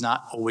 this is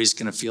not always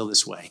going to feel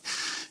this way,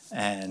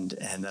 and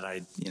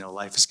that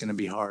life is going to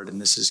be hard,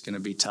 and this is going to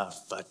be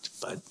tough, but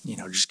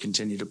just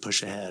continue to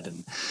push ahead,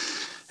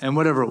 and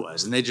whatever it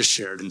was, and they just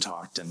shared and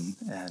talked,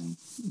 and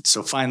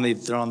so finally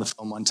they're on the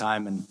phone one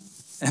time,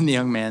 and the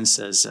young man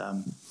says,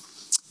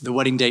 the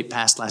wedding date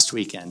passed last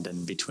weekend,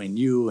 and between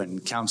you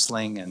and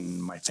counseling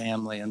and my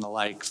family and the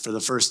like, for the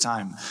first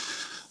time,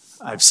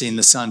 I've seen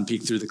the sun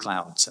peek through the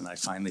clouds, and I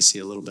finally see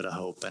a little bit of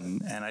hope.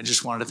 And I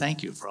just wanted to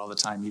thank you for all the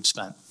time you've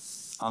spent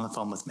on the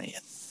phone with me.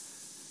 And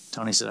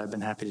Tony said, I've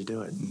been happy to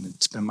do it, and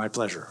it's been my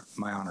pleasure,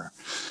 my honor.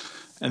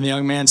 And the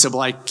young man said,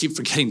 well, I keep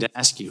forgetting to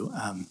ask you,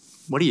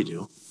 what do you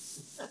do?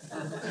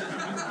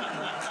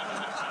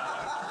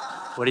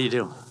 What do you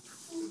do?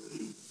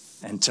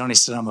 And Tony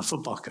said, I'm a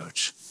football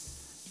coach.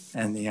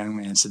 And the young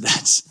man said,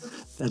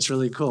 that's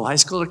really cool. High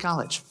school or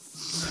college?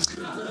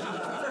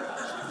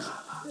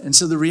 And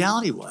so the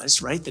reality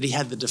was, right, that he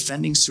had the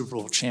defending Super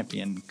Bowl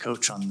champion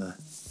coach on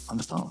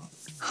the phone,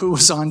 who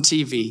was on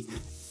TV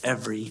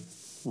every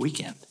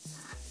weekend.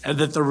 And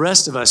that the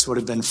rest of us would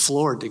have been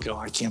floored to go,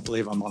 I can't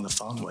believe I'm on the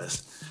phone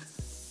with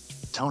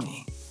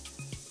Tony.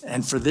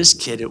 And for this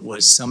kid, it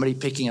was somebody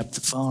picking up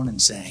the phone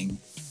and saying,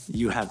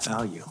 you have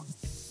value,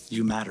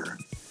 you matter.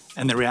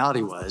 And the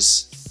reality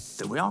was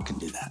that we all can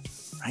do that,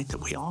 right?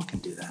 That we all can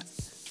do that.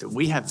 That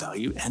we have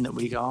value, and that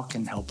we all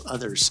can help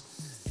others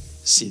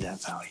see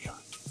that value.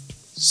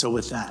 So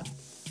with that,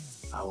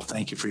 I will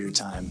thank you for your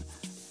time,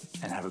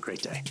 and have a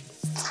great day.